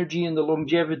the energy and the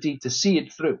longevity to see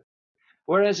it through.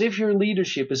 Whereas if your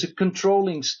leadership is a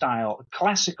controlling style, a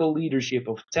classical leadership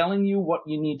of telling you what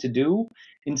you need to do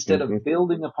instead of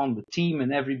building upon the team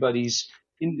and everybody's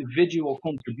individual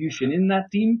contribution in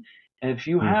that team, and if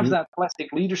you have that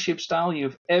classic leadership style, you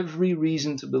have every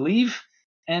reason to believe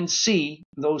and see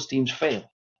those teams fail.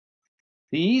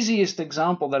 The easiest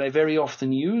example that I very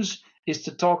often use is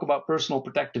to talk about personal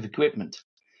protective equipment.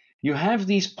 You have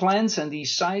these plants and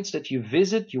these sites that you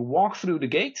visit, you walk through the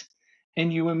gate,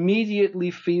 and you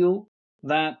immediately feel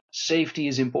that safety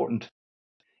is important.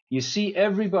 You see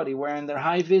everybody wearing their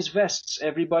high-vis vests.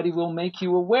 Everybody will make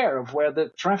you aware of where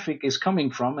the traffic is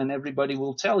coming from, and everybody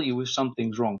will tell you if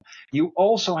something's wrong. You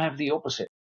also have the opposite.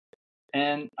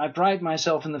 And I pride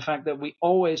myself in the fact that we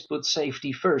always put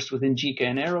safety first within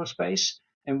GKN Aerospace,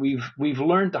 and we've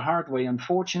learned the hard way,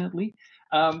 unfortunately.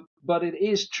 But it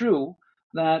is true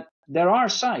that there are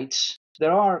sites,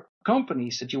 there are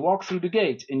companies that you walk through the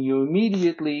gate and you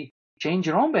immediately change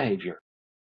your own behavior.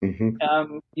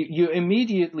 You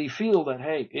immediately feel that,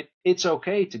 hey, it's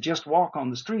okay to just walk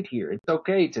on the street here. It's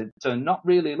okay to not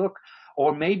really look,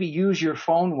 or maybe use your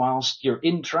phone whilst you're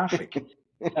in traffic.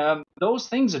 Those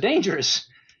things are dangerous,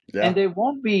 and they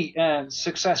won't be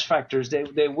success factors.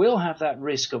 They will have that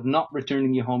risk of not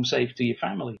returning you home safe to your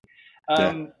family.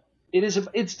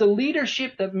 It's the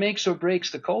leadership that makes or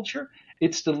breaks the culture.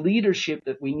 It's the leadership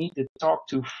that we need to talk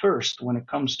to first when it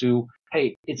comes to,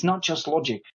 hey, it's not just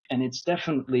logic, and it's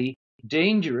definitely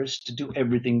dangerous to do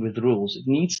everything with rules. It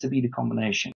needs to be the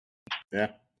combination. Yeah.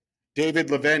 David,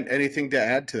 Levent, anything to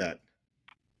add to that?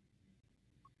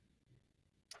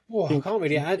 Well, I can't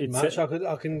really add much.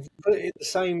 I can put it the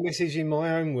same message in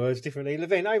my own words differently.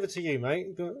 Levent, over to you,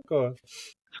 mate. Go on.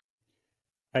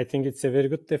 I think it's a very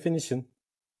good definition.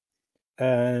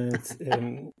 And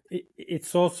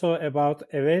it's also about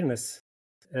awareness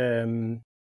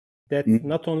that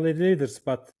not only leaders,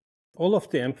 but all of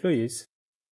the employees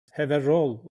have a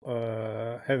role,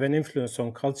 have an influence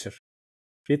on culture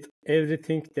with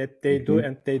everything that they do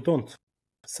and they don't.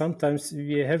 Sometimes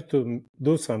we have to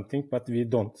do something, but we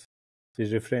don't.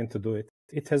 We refrain to do it.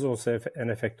 It has also an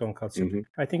effect on culture.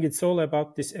 I think it's all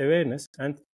about this awareness,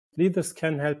 and leaders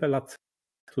can help a lot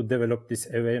to develop this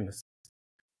awareness.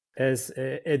 As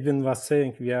Edwin was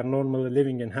saying, we are normally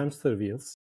living in hamster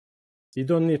wheels. We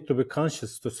don't need to be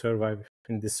conscious to survive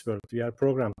in this world. We are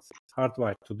programmed,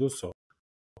 hardwired to do so.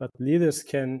 But leaders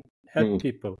can help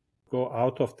people go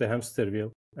out of the hamster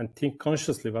wheel and think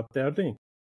consciously what they are doing.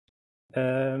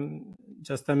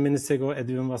 Just a minute ago,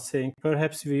 Edwin was saying,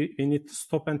 perhaps we need to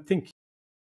stop and think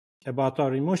about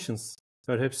our emotions.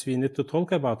 Perhaps we need to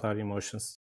talk about our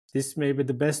emotions. This may be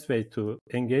the best way to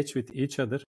engage with each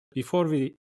other before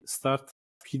we start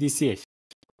PDCA,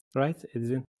 right,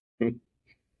 Edwin?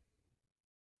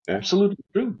 Absolutely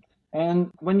true.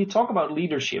 And when you talk about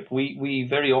leadership, we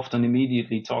very often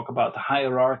immediately talk about the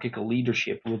hierarchical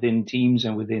leadership within teams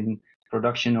and within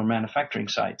production or manufacturing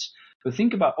sites. But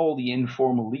think about all the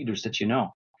informal leaders that you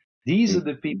know. These are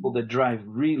the people that drive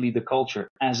really the culture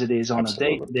as it is on a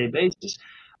day-to-day basis.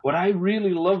 What I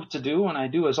really love to do, and I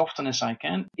do as often as I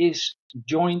can, is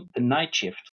join the night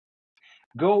shift.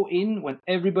 Go in when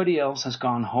everybody else has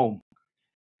gone home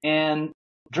and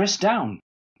dress down.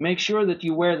 Make sure that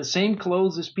you wear the same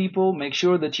clothes as people. Make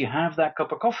sure that you have that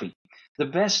cup of coffee. The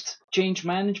best change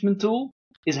management tool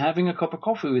is having a cup of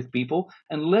coffee with people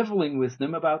and leveling with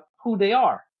them about who they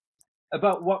are,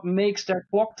 about what makes their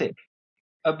clock tick,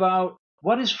 about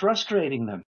what is frustrating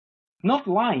them. Not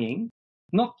lying,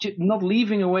 not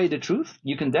leaving away the truth.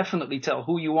 You can definitely tell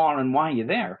who you are and why you're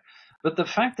there. But the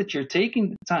fact that you're taking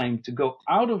the time to go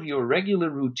out of your regular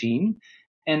routine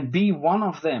and be one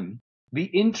of them, be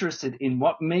interested in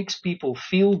what makes people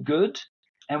feel good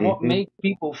and what makes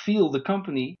people feel the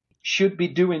company should be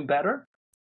doing better,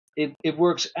 it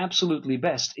works absolutely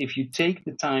best if you take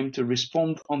the time to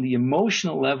respond on the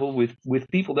emotional level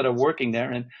with people that are working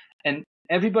there. And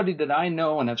everybody that I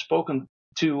know and have spoken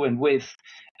to and with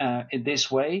in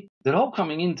this way, they're all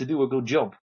coming in to do a good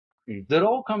job. They're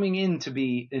all coming in to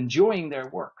be enjoying their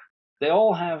work. They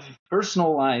all have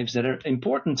personal lives that are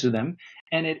important to them.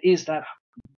 And it is that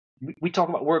we talk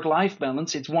about work-life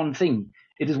balance. It's one thing.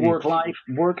 It is work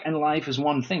and life is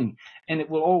one thing. And it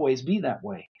will always be that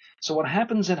way. So what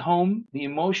happens at home, the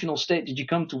emotional state that you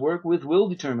come to work with will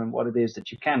determine what it is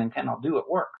that you can and cannot do at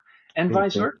work. And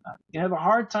vice versa. You have a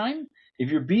hard time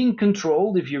if you're being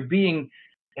controlled, if you're being,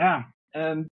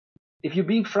 if you're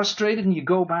being frustrated and you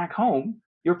go back home,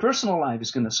 your personal life is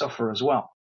going to suffer as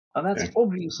well. And that's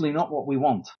obviously not what we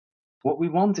want. What we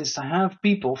want is to have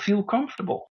people feel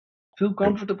comfortable to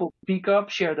speak up,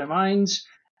 share their minds,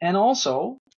 and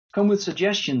also come with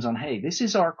suggestions on, hey, this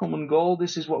is our common goal.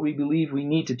 This is what we believe we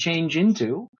need to change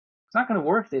into. It's not going to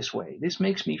work this way. This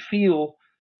makes me feel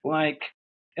like,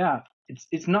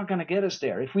 it's not going to get us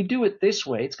there. If we do it this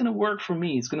way, it's going to work for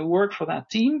me. It's going to work for that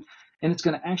team, and it's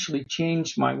going to actually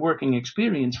change my working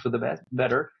experience for the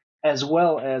better, as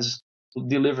well as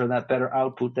deliver that better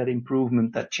output, that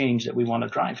improvement, that change that we want to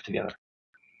drive together.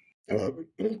 I love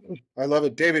it. I love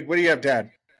it. David, what do you have, Dad?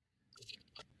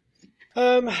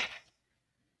 My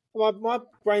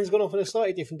brain's gone off in a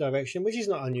slightly different direction, which is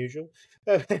not unusual.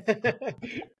 I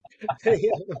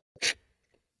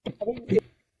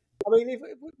mean, if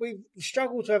we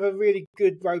struggle to have a really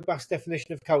good, robust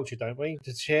definition of culture, don't we,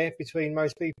 to share between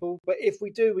most people? But if we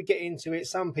do, we get into it.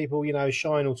 Some people,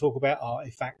 Shine will talk about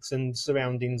artifacts and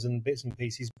surroundings and bits and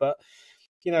pieces. But,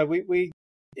 we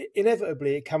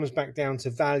inevitably, it comes back down to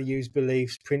values,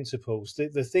 beliefs, principles,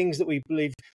 the things that we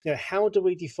believe. How do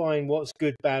we define what's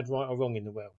good, bad, right, or wrong in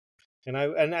the world?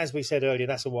 And as we said earlier,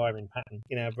 that's a wiring pattern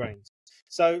in our brains.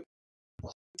 So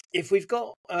if we've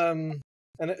got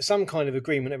and some kind of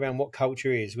agreement around what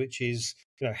culture is, which is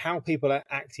how people are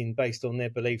acting based on their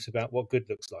beliefs about what good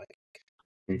looks like,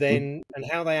 then and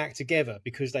how they act together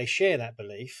because they share that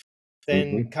belief,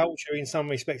 then culture in some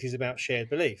respects is about shared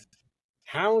belief.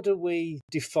 How do we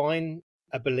define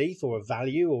a belief or a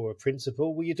value or a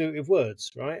principle? Well, you do it with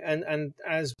words, right? And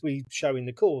as we show in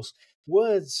the course,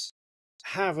 words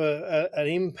have an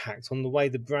impact on the way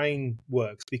the brain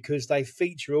works because they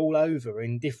feature all over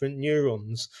in different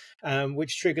neurons,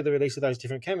 which trigger the release of those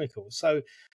different chemicals. So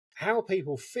how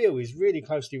people feel is really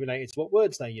closely related to what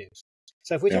words they use.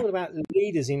 So if we're talking about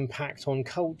leaders' impact on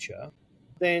culture,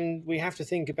 then we have to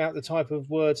think about the type of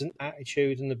words and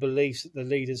attitude and the beliefs that the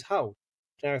leaders hold.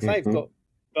 Now, if they've got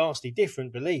vastly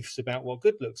different beliefs about what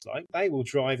good looks like, they will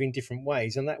drive in different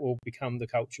ways, and that will become the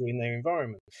culture in their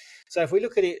environment. So if we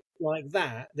look at it like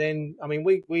that, then, I mean,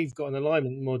 we've got an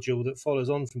alignment module that follows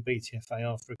on from BTFA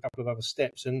after a couple of other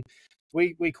steps. And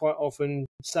we quite often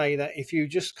say that if you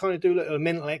just kind of do a little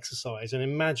mental exercise and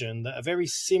imagine that a very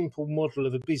simple model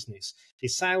of a business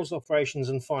is sales, operations,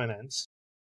 and finance,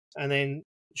 and then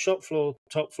shop floor,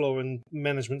 top floor, and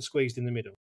management squeezed in the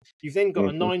middle. You've then got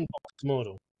a 9-box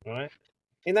model, right?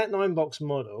 In that 9-box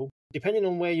model, depending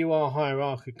on where you are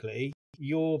hierarchically,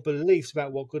 your beliefs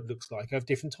about what good looks like have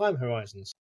different time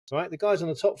horizons, right? The guys on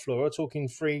the top floor are talking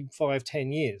 3, 5,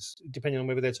 10 years, depending on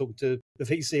whether they're talking to the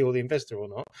VC or the investor or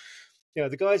not.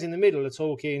 The guys in the middle are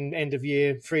talking end of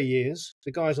year, 3 years.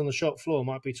 The guys on the shop floor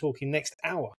might be talking next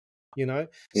hour,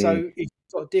 So if you've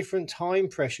got different time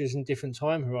pressures and different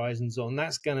time horizons on,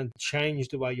 that's going to change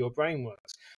the way your brain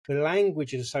works. The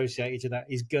language associated to that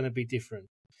is going to be different.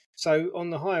 So on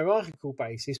the hierarchical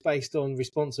basis, based on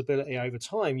responsibility over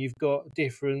time, you've got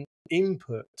different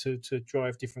input to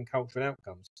drive different cultural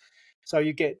outcomes. So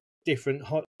you get different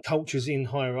cultures in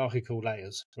hierarchical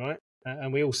layers, right?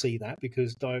 And we all see that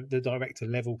because the director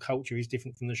level culture is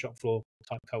different from the shop floor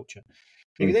type culture.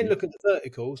 If you then look at the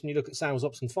verticals and you look at sales,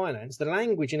 ops, and finance, the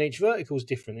language in each vertical is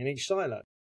different in each silo.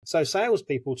 So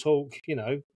salespeople talk,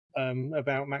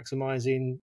 about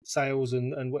maximizing sales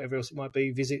and whatever else it might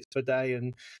be, visits per day,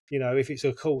 and if it's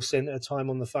a call center, time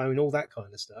on the phone, all that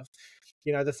kind of stuff.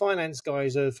 The finance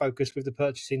guys are focused with the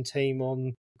purchasing team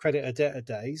on creditor debtor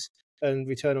days and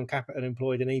return on capital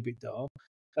employed and EBITDA,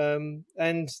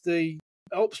 and the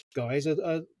ops guys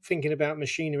are thinking about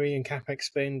machinery and capex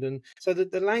spend, and so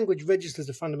the language registers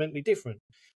are fundamentally different.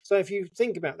 So if you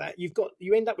think about that,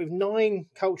 you end up with 9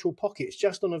 cultural pockets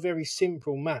just on a very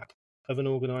simple map of an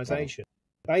organization,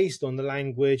 based on the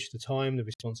language, the time, the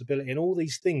responsibility, and all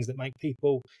these things that make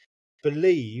people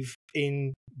believe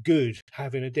in good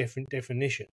having a different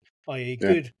definition, i.e.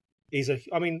 good is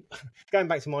going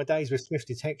back to my days with Swift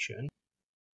Detection,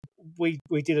 we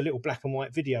did a little black and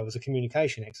white video as a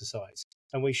communication exercise,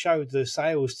 and we showed the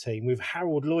sales team with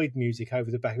Harold Lloyd music over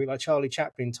the back of it, like Charlie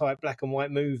Chaplin type black and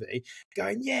white movie,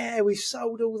 going, yeah, we've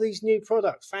sold all these new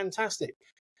products, fantastic.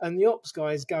 And the ops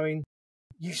guys going,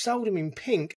 you sold them in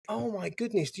pink. Oh my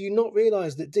goodness. Do you not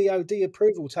realize that DOD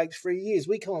approval takes 3 years?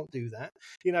 We can't do that.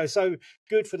 So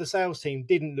good for the sales team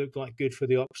didn't look like good for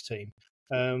the ops team.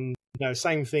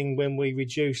 Same thing when we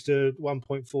reduced a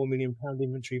 £1.4 million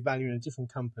inventory value in a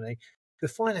different company. The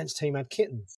finance team had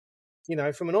kittens.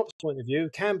 From an ops point of view,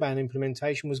 Kanban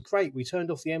implementation was great. We turned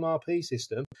off the MRP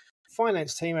system.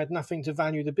 Finance team had nothing to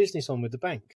value the business on with the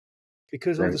bank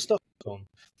because all the stock was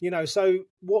on. So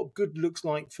what good looks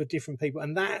like for different people,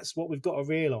 and that's what we've got to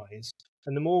realise.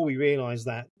 And the more we realise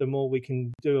that, the more we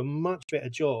can do a much better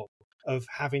job of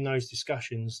having those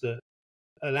discussions that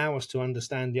allow us to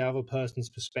understand the other person's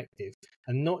perspective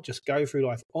and not just go through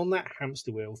life on that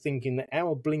hamster wheel thinking that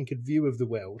our blinkered view of the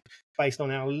world based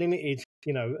on our limited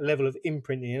level of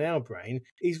imprinting in our brain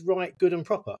is right, good and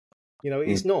proper.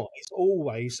 It's not. It's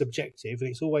always subjective and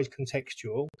it's always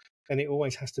contextual, and it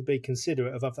always has to be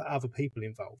considerate of other people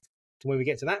involved. And when we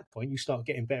get to that point, you start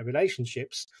getting better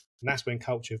relationships, and that's when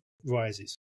culture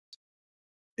rises.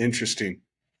 Interesting.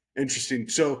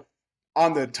 So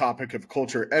on the topic of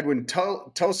culture, Edwin,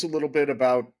 tell us a little bit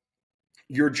about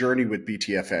your journey with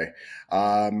BTFA.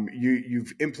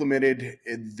 You've implemented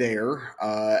it there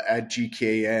at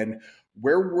GKN.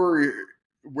 Where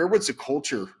was the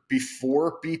culture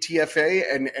before BTFA,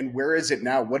 and where is it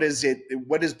now? What is it?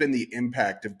 What has been the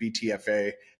impact of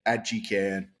BTFA at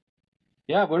GKN?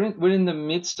 Yeah, we're in the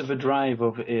midst of a drive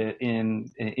of in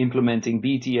implementing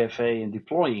BTFA and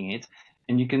deploying it,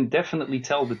 and you can definitely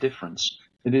tell the difference.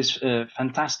 It is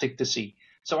fantastic to see.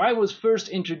 So I was first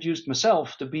introduced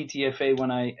myself to BTFA when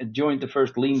I joined the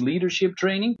first Lean Leadership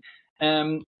training.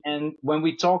 And when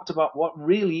we talked about what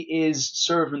really is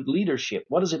servant leadership,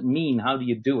 what does it mean? How do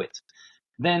you do it?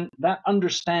 Then that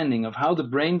understanding of how the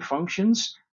brain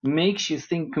functions makes you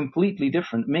think completely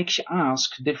different, makes you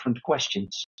ask different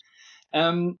questions.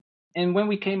 And when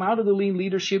we came out of the Lean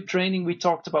Leadership training, we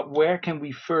talked about where can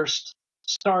we first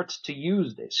start to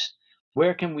use this?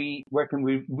 Where can we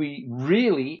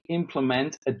really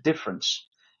implement a difference?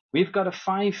 We've got a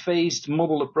 5-phased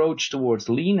model approach towards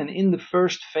lean, and in the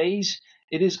first phase,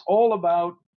 it is all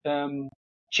about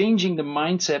changing the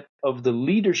mindset of the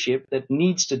leadership that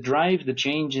needs to drive the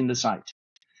change in the site.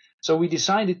 So we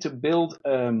decided to build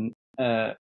an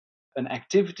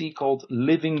activity called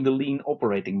Living the Lean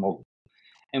Operating Model.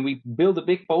 And we built a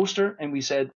big poster and we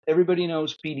said, everybody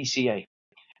knows PDCA.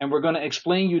 And we're going to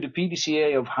explain you the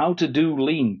PDCA of how to do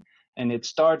lean. And it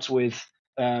starts with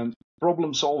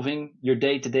problem solving, your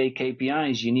day-to-day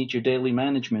KPIs. You need your daily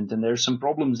management, and there's some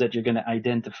problems that you're going to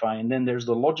identify. And then there's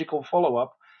the logical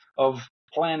follow-up of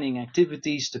planning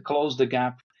activities to close the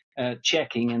gap,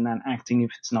 checking, and then acting if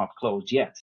it's not closed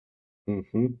yet.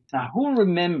 Mm-hmm. Now, who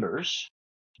remembers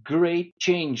great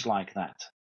change like that?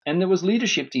 And there was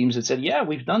leadership teams that said, yeah,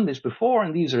 we've done this before,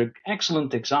 and these are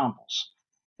excellent examples.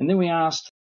 And then we asked,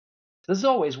 does it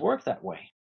always work that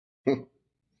way?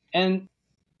 And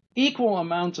equal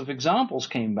amounts of examples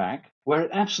came back where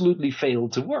it absolutely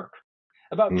failed to work.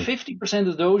 About 50%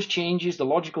 of those changes, the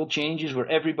logical changes, were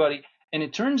everybody. And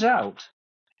it turns out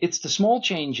it's the small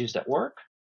changes that work,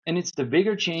 and it's the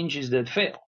bigger changes that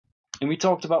fail. And we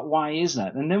talked about why is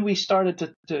that. And then we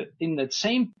started to in that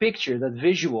same picture, that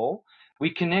visual, we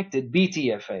connected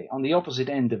BTFA on the opposite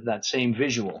end of that same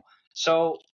visual.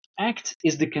 So ACT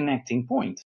is the connecting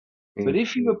point. But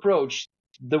if you approach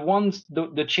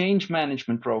the change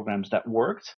management programs that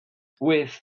worked,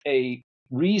 with a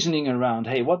reasoning around,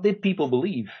 hey, what did people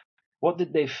believe? What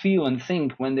did they feel and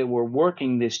think when they were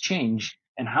working this change?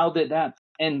 And how did that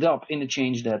end up in a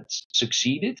change that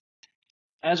succeeded?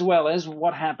 As well as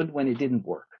what happened when it didn't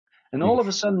work. And all of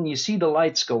a sudden you see the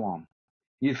lights go on.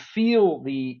 You feel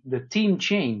the team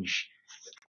change.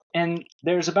 And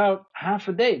there's about half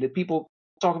a day that people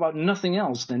talk about nothing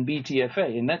else than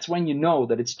BTFA. And that's when you know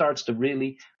that it starts to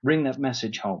really bring that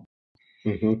message home.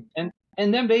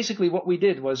 And then basically what we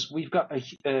did was we've got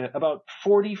about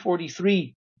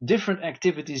 43 different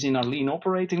activities in our lean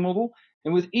operating model.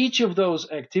 And with each of those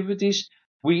activities,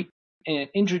 we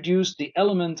introduced the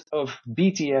element of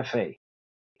BTFA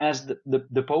as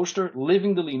the poster,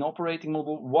 living the lean operating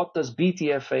model. What does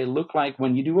BTFA look like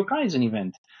when you do a Kaizen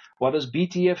event? What does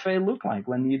BTFA look like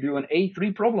when you do an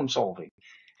A3 problem solving?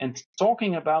 And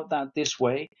talking about that this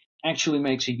way actually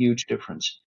makes a huge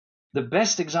difference. The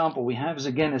best example we have is,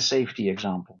 again, a safety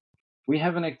example. We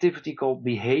have an activity called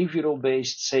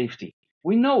behavioral-based safety.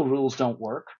 We know rules don't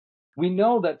work. We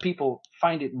know that people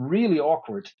find it really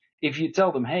awkward if you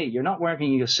tell them, hey, you're not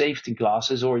wearing your safety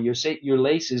glasses or your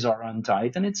laces are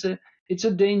untied, and it's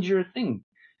a dangerous thing.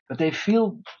 But they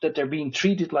feel that they're being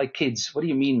treated like kids. What do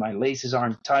you mean my laces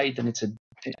aren't tight? And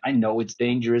I know it's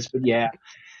dangerous, but yeah.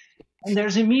 And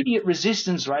there's immediate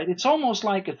resistance, right? It's almost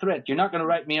like a threat. You're not going to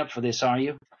write me up for this, are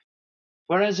you?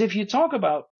 Whereas if you talk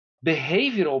about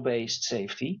behavioral-based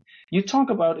safety, you talk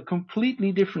about a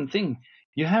completely different thing.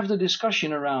 You have the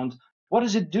discussion around, what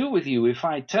does it do with you if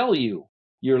I tell you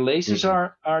your laces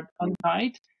are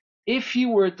untied? If you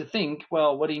were to think,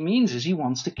 well, what he means is he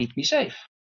wants to keep me safe.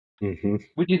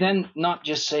 Would you then not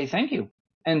just say thank you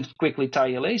and quickly tie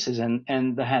your laces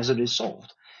and the hazard is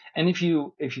solved? And if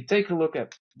you take a look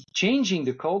at changing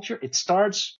the culture, it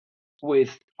starts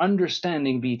with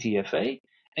understanding BTFA.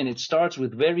 And it starts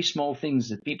with very small things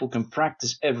that people can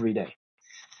practice every day.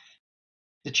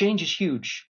 The change is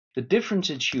huge. The difference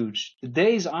is huge. The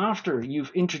days after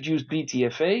you've introduced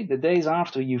BTFA, the days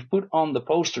after you've put on the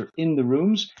poster in the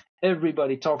rooms,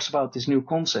 everybody talks about this new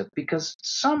concept because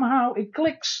somehow it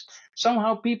clicks.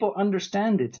 Somehow people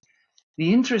understand it.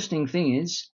 The interesting thing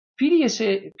is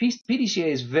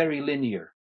PDCA is very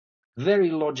linear, very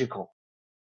logical.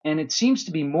 And it seems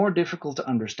to be more difficult to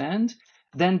understand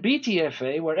than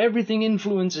BTFA, where everything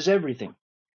influences everything.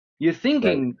 Your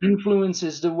thinking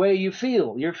influences the way you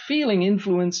feel. Your feeling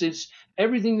influences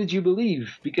everything that you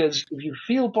believe. Because if you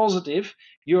feel positive,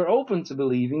 you're open to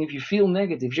believing. If you feel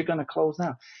negative, you're going to close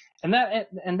down. And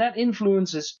that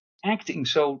influences acting.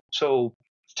 So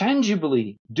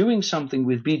tangibly doing something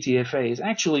with BTFA is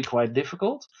actually quite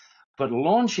difficult, but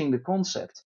launching the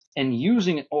concept and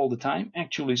using it all the time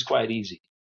actually is quite easy.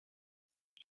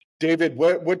 David,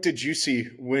 what did you see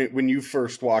when you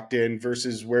first walked in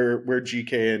versus where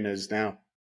GKN is now?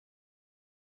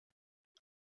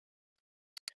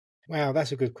 Wow,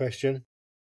 that's a good question.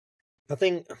 I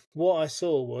think what I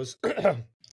saw was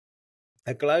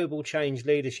a global change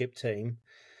leadership team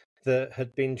that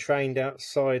had been trained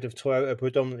outside of Toyota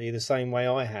predominantly the same way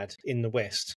I had in the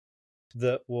West,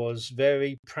 that was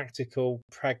very practical,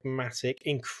 pragmatic,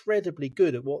 incredibly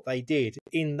good at what they did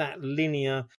in that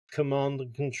linear command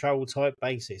and control type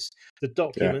basis. The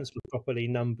documents were properly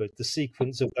numbered. The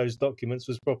sequence of those documents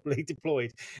was properly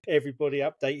deployed. Everybody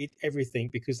updated everything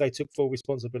because they took full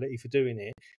responsibility for doing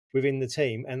it within the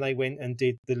team, and they went and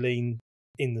did the lean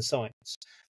in the sites.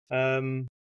 I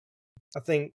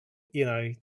think,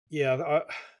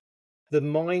 the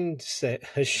mindset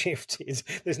has shifted.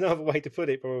 There's no other way to put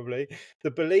it, probably.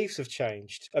 The beliefs have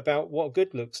changed about what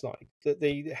good looks like.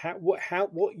 That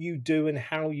what you do and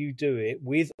how you do it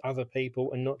with other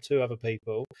people and not to other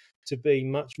people to be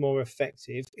much more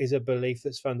effective is a belief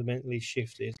that's fundamentally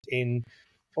shifted in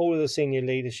all of the senior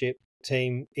leadership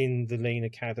team in the Lean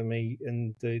Academy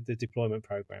and the deployment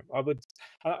program.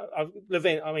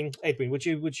 Edwin, would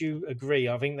you agree?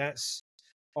 I think that's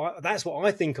what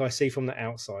I think I see from the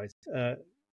outside.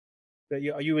 But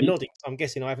you were nodding. I'm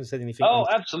guessing I haven't said anything. Oh,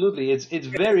 absolutely. It's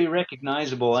very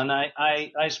recognizable. And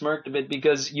I smirked a bit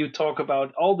because you talk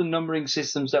about all the numbering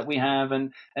systems that we have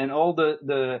and all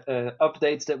the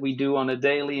updates that we do on a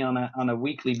daily, on a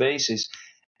weekly basis.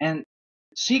 And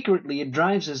secretly, it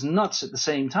drives us nuts at the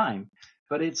same time.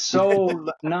 But it's so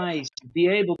nice to be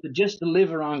able to just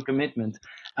deliver on commitment.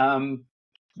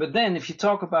 But then if you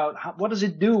talk about what does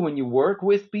it do when you work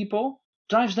with people,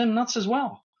 it drives them nuts as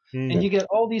well. And you get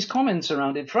all these comments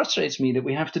around it. Frustrates me that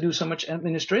we have to do so much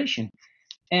administration.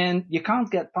 And you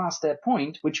can't get past that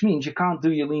point, which means you can't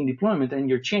do your lean deployment and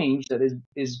your change that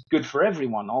is good for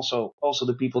everyone, also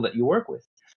the people that you work with,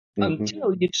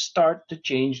 until you start to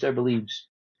change their beliefs.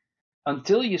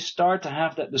 until you start to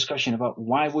have that discussion about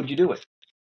why would you do it?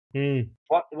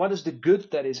 What is the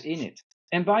good that is in it?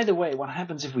 And by the way, what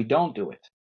happens if we don't do it?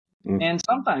 And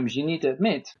sometimes you need to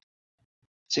admit,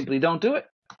 simply don't do it.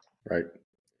 Right.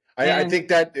 I think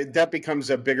that becomes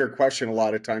a bigger question a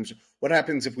lot of times. What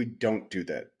happens if we don't do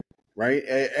that? Right.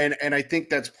 And I think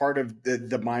that's part of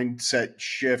the mindset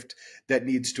shift that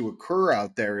needs to occur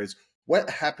out there is what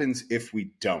happens if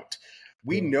we don't?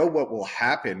 We know what will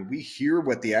happen. We hear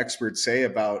what the experts say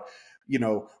about,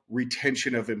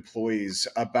 retention of employees,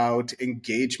 about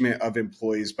engagement of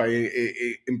employees by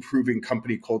improving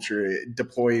company culture,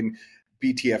 deploying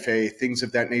BTFA, things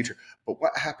of that nature. But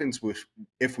what happens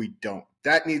if we don't?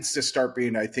 That needs to start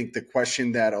being, I think, the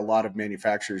question that a lot of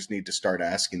manufacturers need to start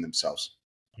asking themselves.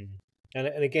 And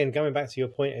again, going back to your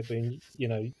point, Edwin,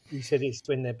 you said it's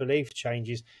when their belief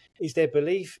changes. Is their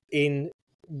belief in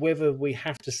whether we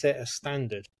have to set a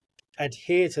standard,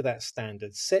 adhere to that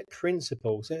standard, set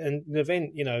principles, and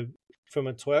Levent, from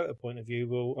a Toyota point of view,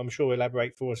 will, I'm sure,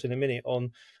 elaborate for us in a minute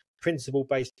on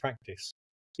principle-based practice.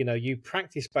 You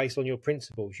practice based on your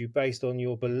principles, you based on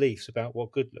your beliefs about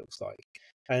what good looks like.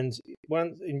 And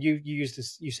you used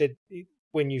this, you said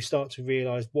when you start to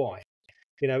realize why.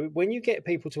 When you get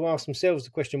people to ask themselves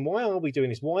the question, why are we doing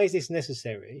this? Why is this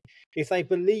necessary? If they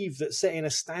believe that setting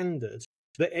a standard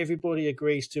that everybody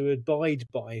agrees to abide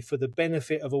by for the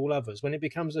benefit of all others, when it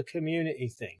becomes a community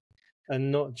thing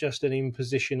and not just an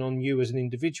imposition on you as an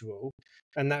individual,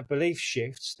 and that belief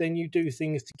shifts, then you do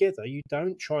things together. You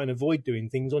don't try and avoid doing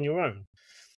things on your own.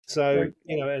 So,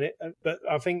 right. But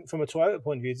I think from a Toyota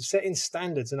point of view, setting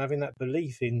standards and having that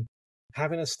belief in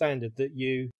having a standard that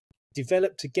you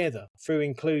develop together through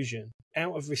inclusion,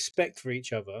 out of respect for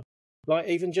each other, like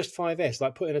even just 5S,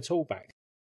 like putting a tool back.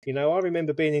 I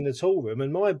remember being in the tool room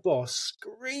and my boss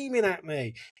screaming at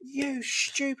me, "You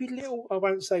stupid little," I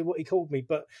won't say what he called me,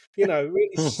 but, really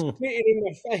spitting in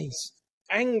my face,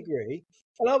 angry.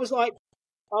 And I was like,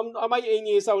 I'm 18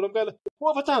 years old. I'm going,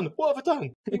 what have I done? What have I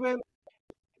done? He went,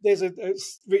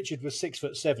 Richard was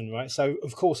 6'7", right? So,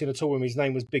 of course, in the tool room, his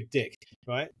name was Big Dick,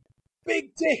 right?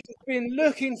 Big Dick has been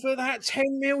looking for that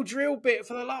 10 mil drill bit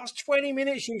for the last 20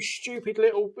 minutes, you stupid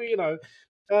little,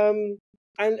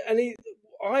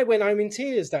 I went home in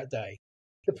tears that day.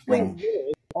 The point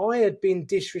was, I had been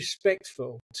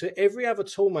disrespectful to every other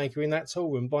toolmaker in that tool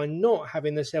room by not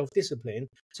having the self-discipline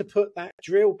to put that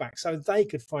drill back so they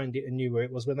could find it and knew where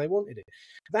it was when they wanted it.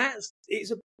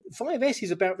 5S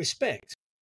is about respect,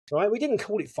 right? We didn't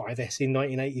call it 5S in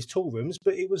 1980s tool rooms,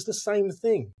 but it was the same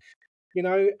thing.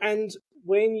 And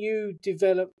when you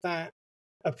develop that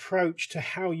approach to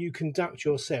how you conduct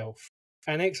yourself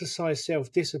and exercise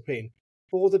self-discipline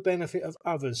for the benefit of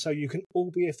others so you can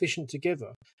all be efficient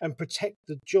together and protect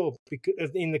the job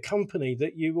in the company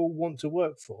that you all want to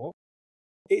work for,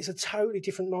 it's a totally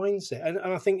different mindset. And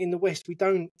I think in the West, we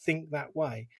don't think that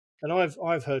way. And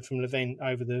I've heard from Levent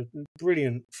over the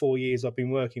brilliant 4 years I've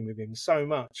been working with him so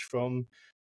much from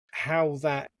how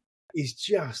that is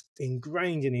just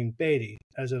ingrained and embedded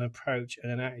as an approach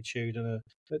and an attitude and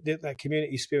that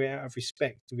community spirit out of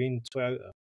respect within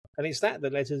Toyota. And it's that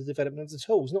led to the development of the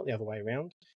tools, not the other way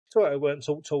around. Toyota weren't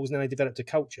taught tools and then they developed a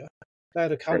culture. They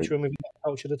had a culture, and within that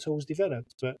culture, the tools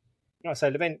developed. But like I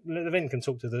say, Levent can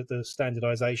talk to the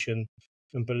standardization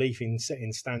and belief in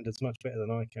setting standards much better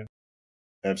than I can.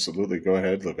 Absolutely. Go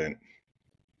ahead, Levent.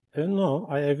 No,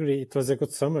 I agree. It was a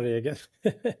good summary again.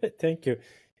 Thank you.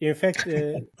 In fact,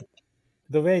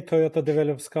 the way Toyota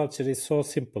develops culture is so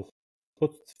simple.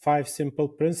 Put 5 simple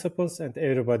principles and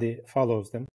everybody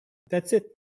follows them. That's it.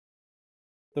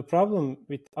 The problem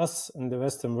with us in the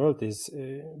Western world is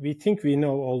we think we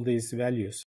know all these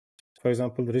values. For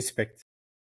example, respect.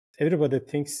 Everybody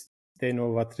thinks they know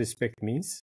what respect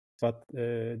means, but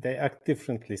they act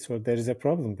differently. So there is a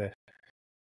problem there.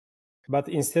 But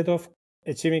instead of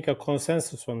achieving a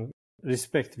consensus on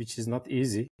respect, which is not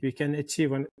easy, we can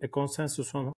achieve a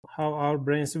consensus on how our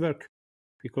brains work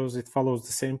because it follows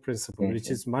the same principle,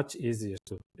 which is much easier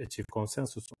to achieve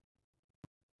consensus on.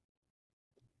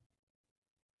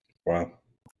 Wow.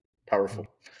 Powerful.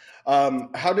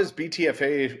 How does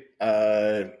BTFA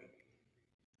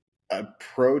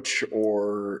approach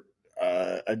or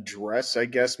address, I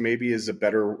guess maybe is a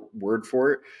better word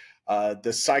for it,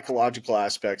 the psychological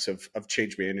aspects of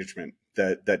change management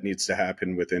that needs to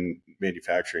happen within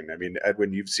manufacturing? I mean,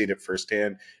 Edwin, you've seen it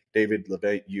firsthand. David,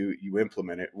 Levent, you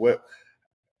implement it.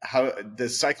 How the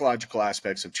psychological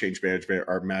aspects of change management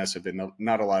are massive, and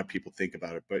not a lot of people think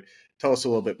about it. But tell us a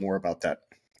little bit more about that.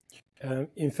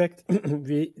 In fact,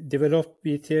 we developed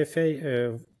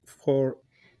BTFA for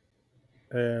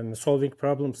solving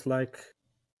problems like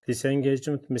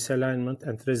disengagement, misalignment,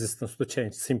 and resistance to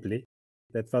change. Simply,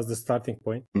 that was the starting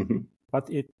point. But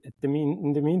in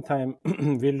the meantime,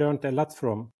 we learned a lot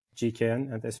from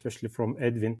GKN and especially from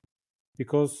Edwin,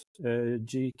 because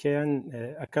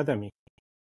GKN Academy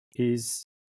is,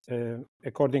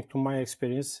 according to my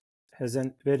experience, has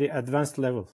a very advanced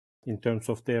level in terms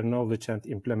of their knowledge and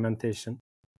implementation,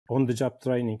 on-the-job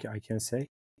training, I can say.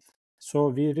 So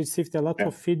we received a lot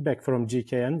of feedback from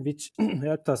GKN, which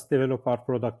helped us develop our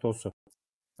product also.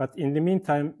 But in the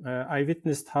meantime, I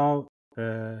witnessed how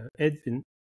Edwin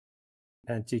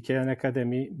and GKN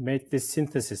Academy made this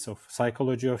synthesis of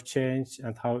psychology of change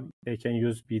and how they can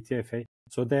use BTFA.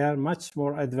 So they are much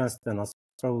more advanced than us.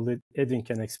 Probably Edwin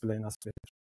can explain us better.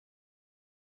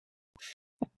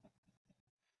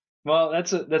 Well,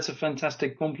 that's a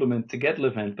fantastic compliment to get,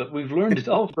 Levent, but we've learned it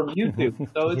all from YouTube.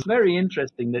 So it's very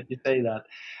interesting that you say that.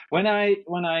 When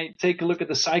I take a look at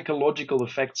the psychological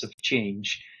effects of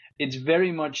change, it's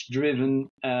very much driving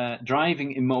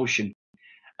emotion.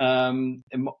 The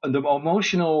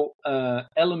emotional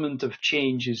element of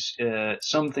change is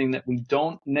something that we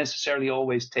don't necessarily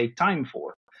always take time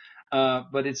for,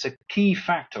 but it's a key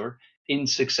factor in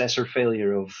success or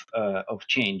failure of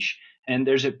change. And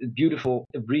there's a beautiful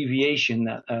abbreviation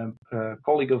that a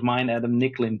colleague of mine, Adam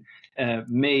Nicklin,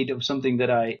 made of something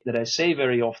that I say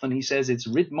very often. He says it's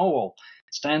RITMOAL.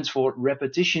 It stands for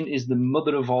repetition is the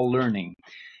mother of all learning.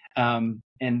 And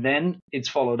then it's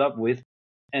followed up with,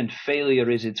 and failure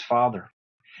is its father.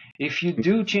 If you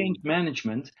do change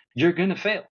management, you're going to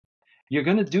fail. You're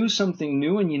going to do something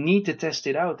new and you need to test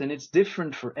it out, and it's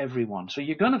different for everyone. So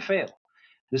you're going to fail.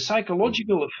 The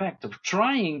psychological effect of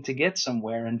trying to get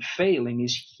somewhere and failing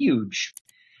is huge.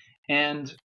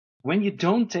 And when you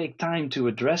don't take time to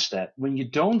address that, when you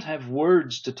don't have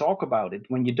words to talk about it,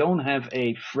 when you don't have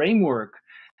a framework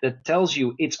that tells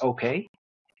you it's okay,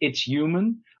 it's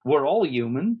human, we're all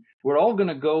human, we're all going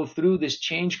to go through this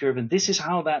change curve, and this is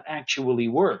how that actually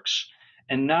works.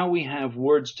 And now we have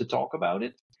words to talk about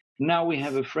it. Now we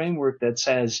have a framework that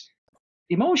says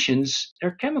emotions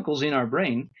are chemicals in our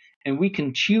brain, and we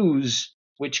can choose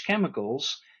which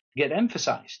chemicals get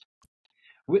emphasized.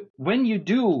 When you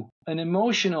do an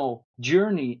emotional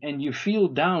journey and you feel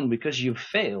down because you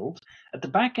failed, at the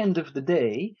back end of the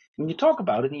day, when you talk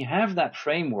about it and you have that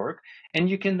framework and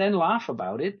you can then laugh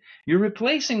about it, you're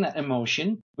replacing that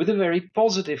emotion with a very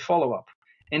positive follow-up,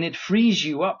 and it frees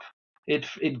you up.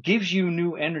 It gives you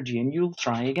new energy and you'll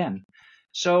try again.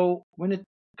 So when it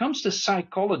comes to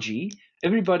psychology,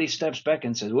 everybody steps back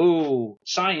and says, "Oh,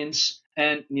 science,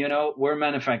 and we're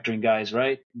manufacturing guys,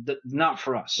 right? Not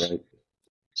for us." Right.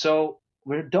 So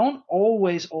we don't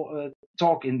always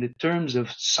talk in the terms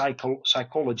of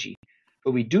psychology,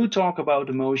 but we do talk about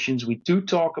emotions. We do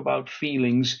talk about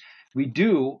feelings. We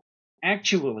do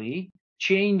actually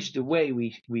change the way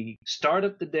we start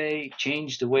up the day,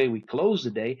 change the way we close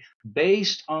the day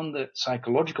based on the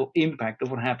psychological impact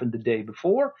of what happened the day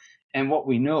before and what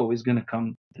we know is going to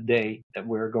come the day that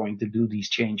we're going to do these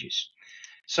changes.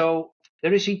 So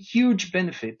there is a huge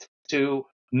benefit to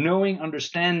knowing,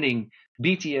 understanding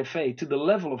BTFA to the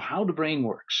level of how the brain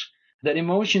works, that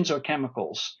emotions are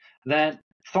chemicals, that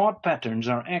thought patterns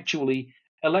are actually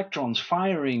electrons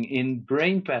firing in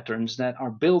brain patterns that are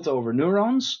built over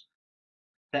neurons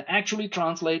that actually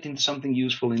translate into something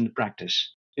useful in the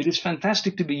practice. It is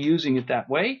fantastic to be using it that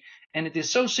way, and it is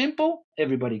so simple,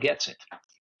 everybody gets it.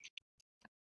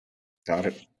 Got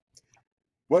it.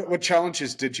 What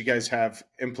challenges did you guys have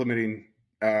implementing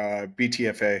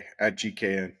BTFA at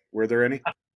GKN? Were there any?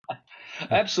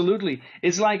 Absolutely.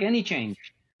 It's like any change.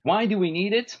 Why do we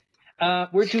need it?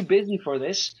 We're too busy for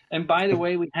this. And by the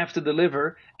way, we have to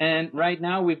deliver. And right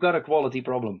now we've got a quality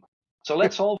problem. So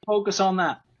let's all focus on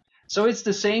that. So it's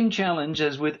the same challenge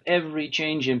as with every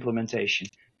change implementation.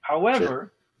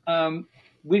 However,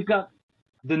 we've got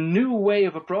the new way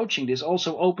of approaching this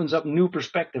also opens up new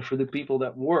perspective for the people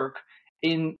that work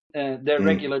in their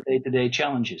regular day-to-day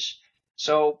challenges.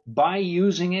 So by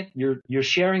using it, you're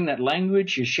sharing that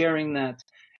language, you're sharing that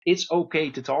it's okay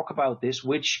to talk about this,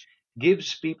 which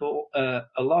gives people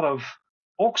a lot of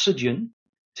oxygen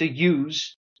to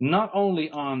use, not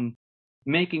only on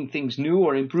making things new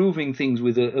or improving things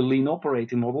with a lean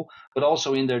operating model, but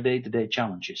also in their day-to-day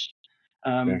challenges.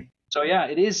 So yeah,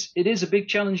 it is a big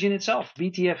challenge in itself,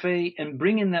 BTFA, and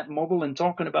bringing that model and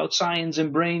talking about science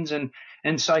and brains and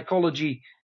psychology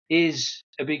is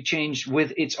a big change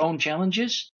with its own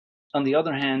challenges. On the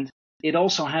other hand, it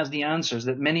also has the answers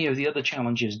that many of the other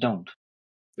challenges don't.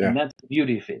 Yeah. And that's the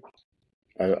beauty of it.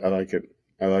 I like it.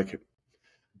 I like it.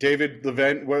 David,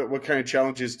 Levent, what kind of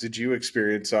challenges did you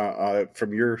experience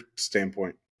from your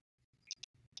standpoint?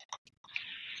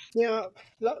 Yeah,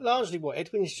 largely what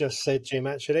Edwin's just said, Jim,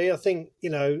 actually. I think,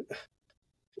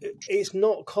 it's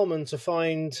not common to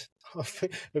find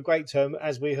a great term,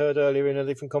 as we heard earlier in a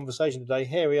different conversation today,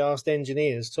 hairy-arsed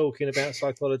engineers talking about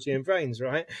psychology and brains,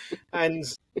 right? And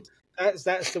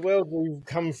that's the world we've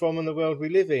come from and the world we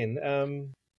live in.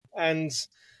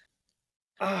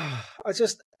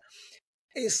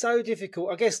 It's so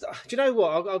difficult. I guess, do you know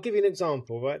what? I'll give you an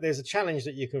example, right? There's a challenge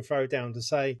that you can throw down to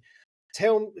say,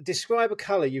 describe a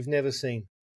colour you've never seen.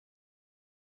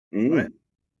 Right?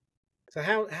 So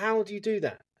how do you do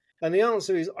that? And the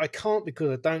answer is I can't,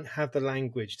 because I don't have the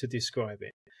language to describe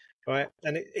it. Right?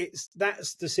 And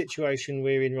that's the situation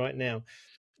we're in right now.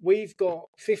 We've got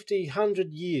 50,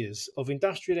 100 years of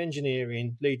industrial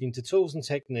engineering leading to tools and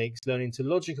techniques, learning to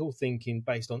logical thinking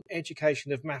based on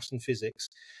education of maths and physics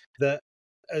that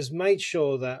has made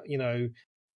sure that,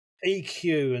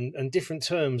 EQ and different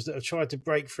terms that have tried to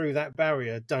break through that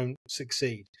barrier don't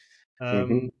succeed.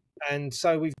 And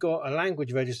so we've got a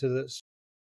language register that's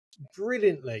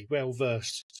brilliantly well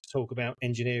versed to talk about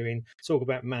engineering, to talk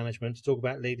about management, to talk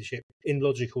about leadership in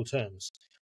logical terms.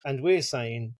 And we're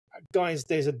saying, guys,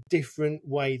 there's a different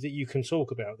way that you can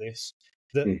talk about this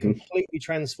that completely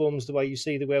transforms the way you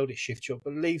see the world. It shifts your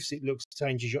beliefs, it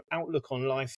changes your outlook on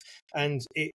life, and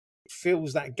it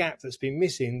fills that gap that's been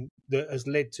missing that has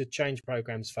led to change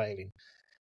programs failing.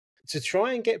 To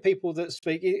try and get people that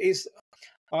speak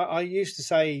I used to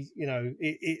say,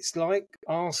 it's like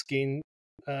asking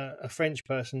a French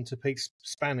person to speak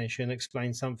Spanish and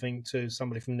explain something to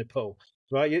somebody from Nepal,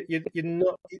 right? You're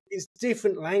not. It's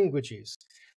different languages.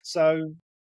 So,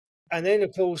 and then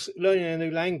of course, learning a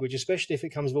new language, especially if it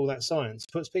comes with all that science,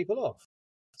 puts people off.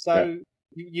 So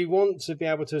you want to be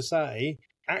able to say,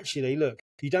 actually, look,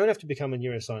 you don't have to become a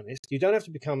neuroscientist. You don't have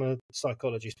to become a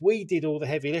psychologist. We did all the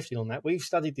heavy lifting on that. We've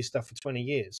studied this stuff for 20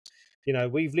 years.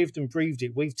 We've lived and breathed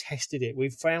it. We've tested it.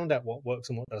 We've found out what works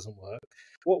and what doesn't work.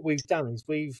 What we've done is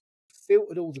we've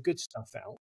filtered all the good stuff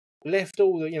out, left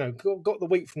all the, got the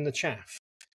wheat from the chaff,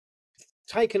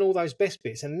 taken all those best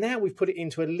bits, and now we've put it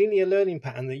into a linear learning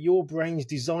pattern that your brain's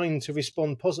designed to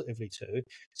respond positively to,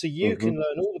 so you can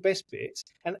learn all the best bits.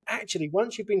 And actually,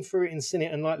 once you've been through it and seen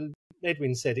it, and like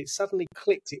Edwin said, it suddenly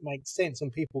clicks, it makes sense,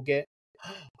 and people get,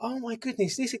 oh my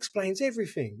goodness, this explains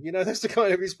everything. That's the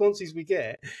kind of responses we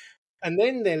get. And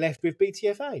then they're left with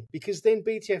BTFA, because then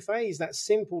BTFA is that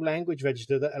simple language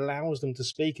register that allows them to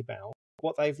speak about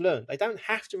what they've learned. They don't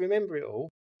have to remember it all.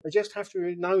 They just have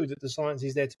to know that the science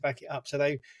is there to back it up.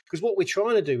 Because what we're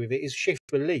trying to do with it is shift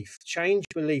belief, change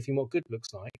belief in what good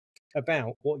looks like,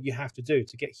 about what you have to do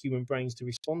to get human brains to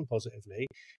respond positively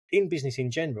in business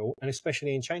in general, and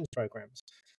especially in change programs.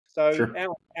 So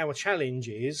our challenge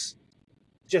is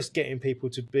just getting people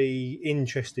to be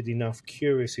interested enough,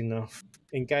 curious enough,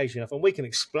 engaged enough, and we can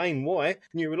explain why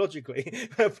neurologically,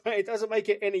 but it doesn't make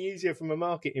it any easier from a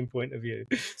marketing point of view.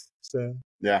 So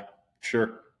yeah,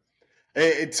 sure.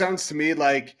 It sounds to me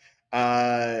like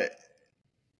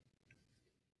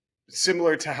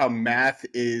similar to how math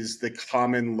is the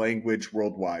common language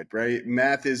worldwide, right?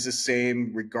 Math is the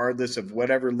same regardless of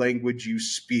whatever language you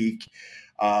speak,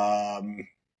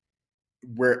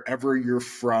 wherever you're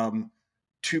from.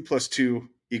 2 + 2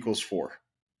 = 4,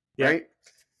 right?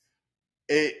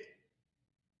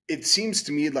 It seems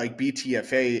to me like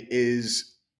BTFA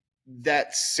is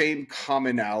that same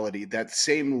commonality, that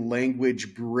same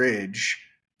language bridge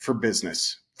for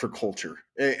business, for culture.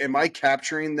 Am I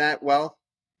capturing that well?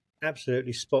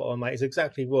 Absolutely spot on, mate. It's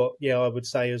exactly what, I would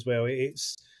say as well.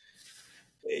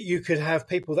 You could have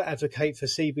people that advocate for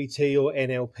CBT or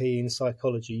NLP in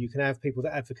psychology. You can have people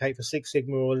that advocate for Six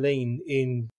Sigma or Lean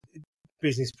in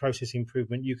business process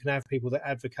improvement. You can have people that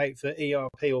advocate for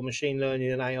ERP or machine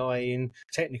learning and AI in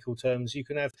technical terms. You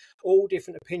can have all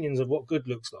different opinions of what good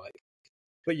looks like,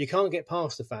 but you can't get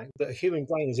past the fact that a human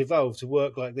brain has evolved to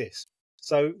work like this.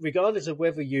 So regardless of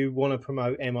whether you want to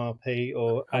promote MRP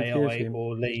or AI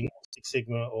or Lean or Six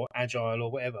Sigma or Agile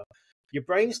or whatever, your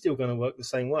brain's still going to work the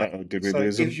same way. So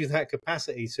it gives you that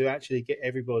capacity to actually get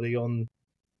everybody on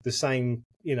the same,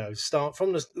 start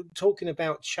from talking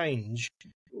about change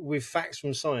with facts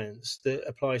from science that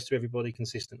applies to everybody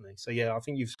consistently. So I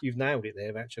think you've nailed it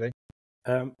there, actually.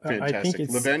 Fantastic. I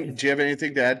think Levent, do you have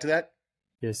anything to add to that?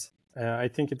 Yes, I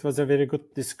think it was a very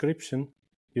good description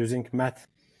using math.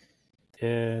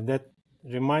 That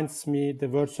reminds me the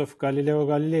words of Galileo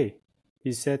Galilei.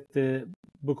 He said the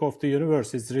book of the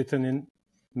universe is written in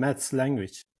maths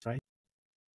language, right?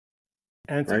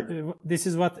 And this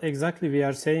is what exactly we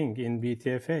are saying in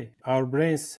BTFA. Our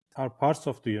brains are parts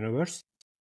of the universe,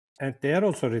 and they are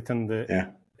also written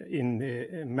in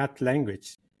the math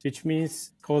language, which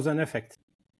means cause and effect.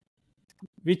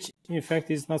 which in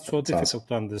fact is not so difficult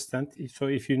to understand. So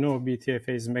if you know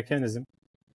BTFA's mechanism,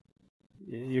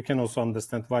 you can also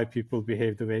understand why people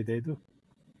behave the way they do.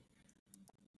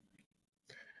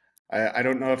 I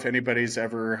don't know if anybody's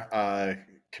ever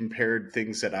compared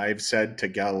things that I've said to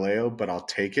Galileo, but I'll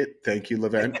take it. Thank you,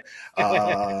 Levent.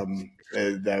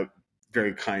 That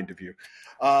very kind of you.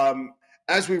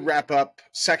 As we wrap up,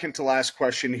 second to last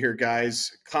question here,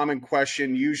 guys. Common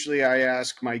question. Usually I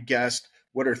ask my guest,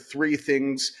 what are 3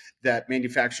 things that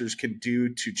manufacturers can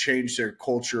do to change their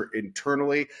culture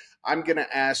internally? I'm going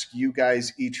to ask you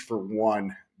guys each for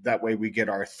one. That way we get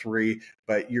our 3,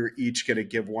 but you're each going to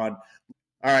give one.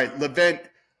 All right, Levent,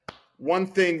 one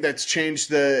thing that's changed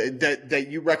that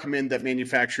you recommend that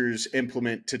manufacturers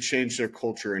implement to change their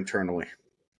culture internally.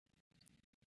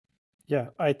 Yeah,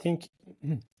 I think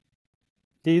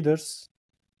leaders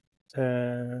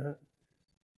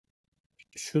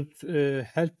should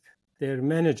help their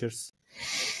managers,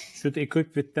 should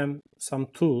equip with them some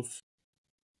tools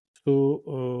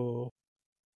to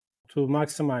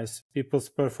maximize people's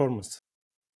performance.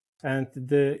 And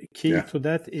the key to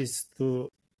that is to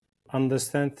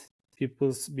understand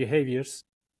people's behaviors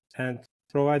and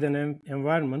provide an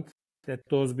environment that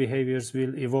those behaviors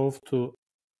will evolve to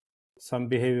some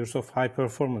behaviors of high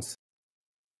performance.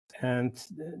 And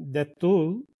that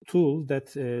tool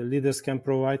that leaders can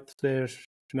provide to their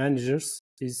managers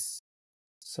is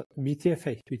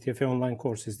BTFA. BTFA online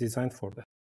course is designed for that.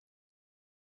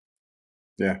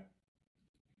 Yeah,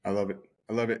 I love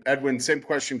it. Edwin, same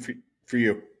question for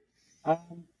you.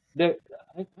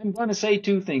 I'm going to say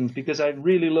 2 things because I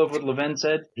really love what Levent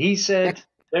said. He said,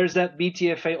 there's that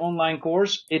BTFA online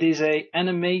course. It is an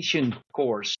animation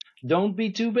course. Don't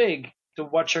be too big to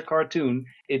watch a cartoon.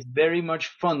 It's very much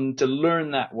fun to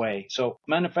learn that way. So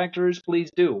manufacturers,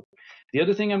 please do. The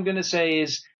other thing I'm going to say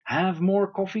is have more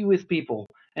coffee with people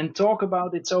and talk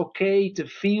about it's okay to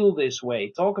feel this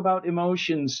way. Talk about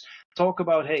emotions. Talk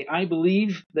about, hey, I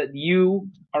believe that you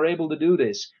are able to do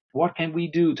this. What can we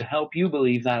do to help you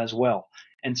believe that as well?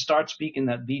 And start speaking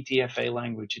that BTFA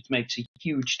language. It makes a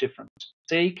huge difference.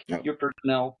 Take your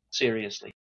personnel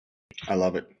seriously. I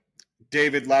love it.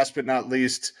 David, last but not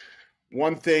least,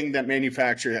 one thing that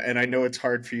manufacturers, and I know it's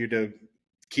hard for you to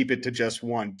keep it to just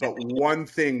one, but one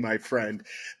thing, my friend,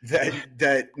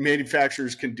 that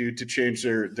manufacturers can do to change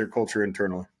their culture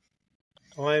internally.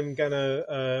 I'm going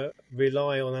to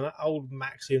rely on an old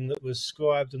maxim that was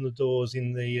scribed on the doors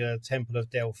in the Temple of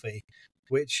Delphi,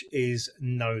 which is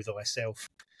know thyself.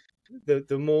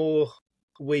 The more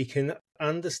we can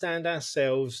understand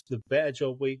ourselves, the better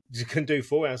job we can do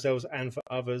for ourselves and for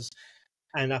others.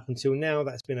 And up until now,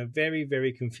 that's been a very,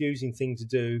 very confusing thing to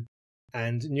do.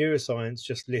 And neuroscience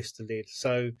just lifts the lid.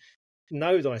 So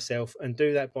know thyself and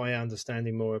do that by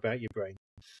understanding more about your brain.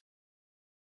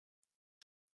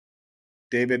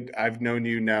 David, I've known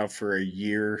you now for a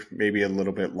year, maybe a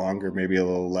little bit longer, maybe a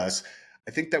little less.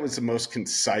 I think that was the most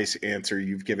concise answer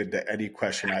you've given to any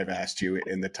question I've asked you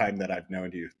in the time that I've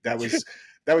known you. That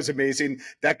was amazing.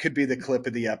 That could be the clip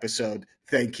of the episode.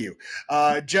 Thank you.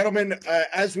 Gentlemen,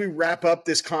 as we wrap up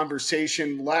this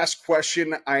conversation, last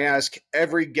question I ask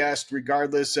every guest,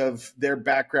 regardless of their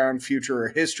background, future, or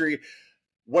history.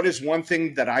 What is one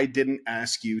thing that I didn't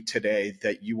ask you today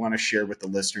that you want to share with the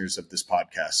listeners of this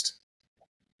podcast?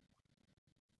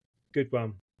 Good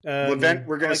one. Levent,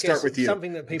 we're going to start with you.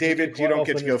 Something that people David, you don't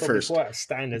get to go first. Quite a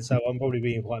standard, so I'm probably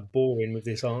being quite boring with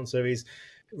this answer, is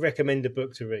recommend a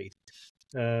book to read.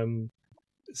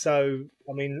 So,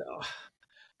 I mean,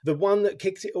 the one that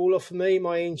kicked it all off for me,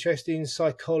 my interest in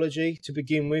psychology to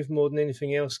begin with, more than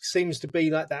anything else, seems to be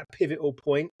like that pivotal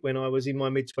point when I was in my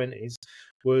mid-20s,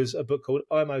 was a book called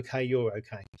I'm Okay, You're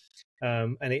Okay.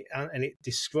 And it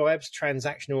describes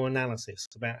transactional analysis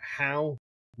about how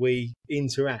we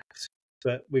interact,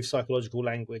 but with psychological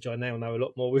language. I now know a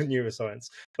lot more with neuroscience,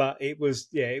 but it was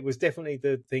definitely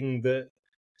the thing that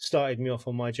started me off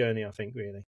on my journey, I think,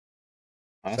 really.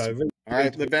 Awesome. So, all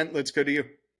right, Levent, let's go to you.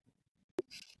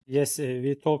 Yes,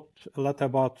 we talked a lot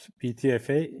about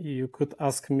BTFA. You could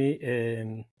ask me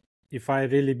if I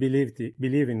really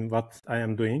believe in what I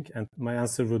am doing, and my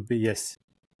answer would be yes.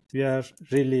 We are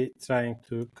really trying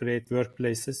to create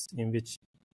workplaces in which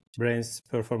brains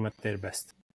perform at their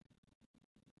best.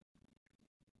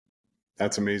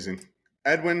 That's amazing.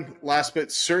 Edwin, last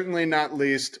but certainly not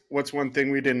least, what's one thing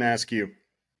we didn't ask you?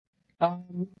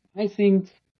 I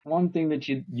think one thing that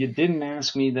you didn't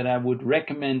ask me that I would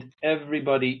recommend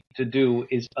everybody to do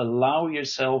is allow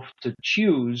yourself to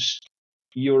choose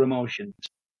your emotions.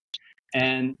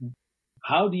 And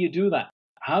how do you do that?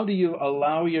 How do you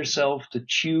allow yourself to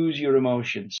choose your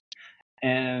emotions?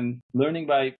 And learning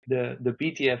by the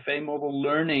BTFA model,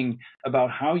 learning about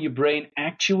how your brain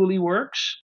actually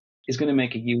works is going to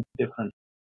make a huge difference.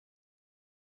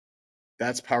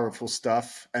 That's powerful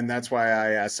stuff. And that's why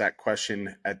I asked that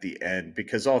question at the end,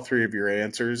 because all three of your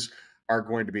answers are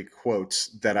going to be quotes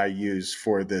that I use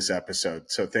for this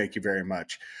episode. So thank you very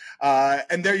much.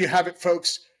 And there you have it,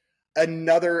 folks.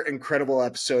 Another incredible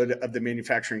episode of the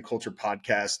Manufacturing Culture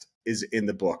Podcast is in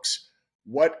the books.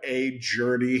 What a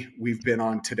journey we've been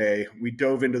on today. We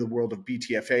dove into the world of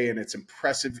BTFA and its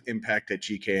impressive impact at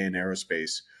GKN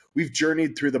Aerospace. We've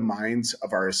journeyed through the minds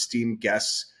of our esteemed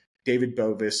guests, David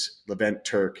Bovis, Levent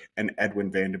Turk, and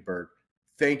Edwin Berg.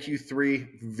 Thank you three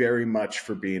very much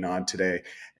for being on today.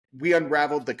 We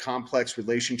unraveled the complex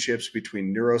relationships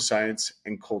between neuroscience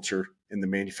and culture in the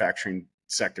manufacturing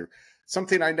sector,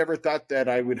 something I never thought that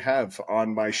I would have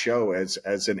on my show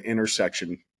as an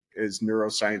intersection is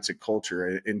neuroscience and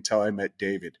culture until I met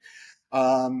David.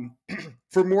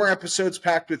 For more episodes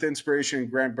packed with inspiration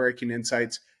and groundbreaking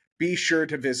insights, be sure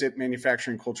to visit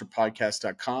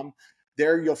manufacturingculturepodcast.com.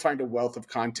 There you'll find a wealth of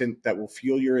content that will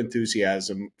fuel your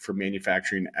enthusiasm for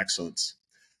manufacturing excellence.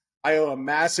 I owe a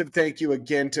massive thank you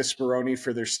again to Spironi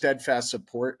for their steadfast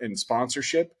support and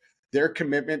sponsorship. Their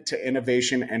commitment to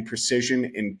innovation and precision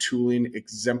in tooling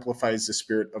exemplifies the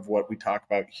spirit of what we talk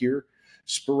about here.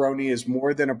 Spironi is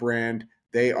more than a brand.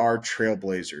 They are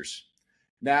trailblazers.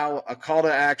 Now, a call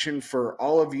to action for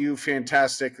all of you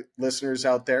fantastic listeners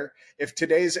out there. If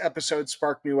today's episode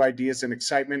sparked new ideas and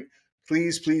excitement,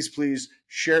 please, please, please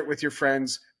share it with your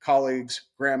friends, colleagues,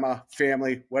 grandma,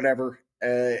 family, whatever,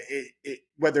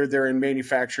 whether they're in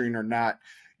manufacturing or not.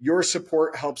 Your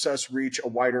support helps us reach a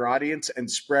wider audience and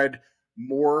spread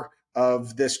more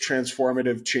of this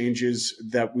transformative changes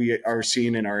that we are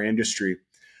seeing in our industry.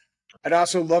 I'd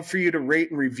also love for you to rate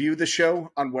and review the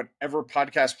show on whatever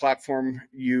podcast platform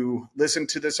you listen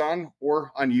to this on,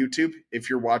 or on YouTube if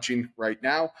you're watching right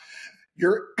now.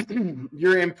 Your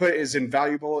input is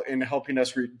invaluable in helping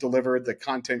us deliver the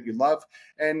content you love,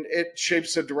 and it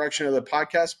shapes the direction of the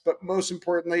podcast. But most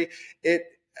importantly, it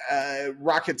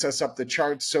rockets us up the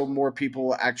charts so more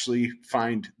people actually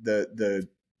find the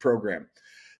program.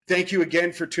 Thank you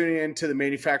again for tuning in to the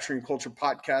Manufacturing Culture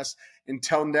Podcast.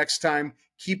 Until next time,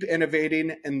 keep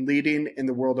innovating and leading in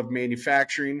the world of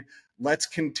manufacturing. Let's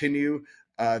continue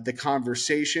the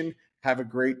conversation. Have a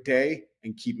great day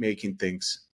and keep making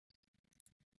things.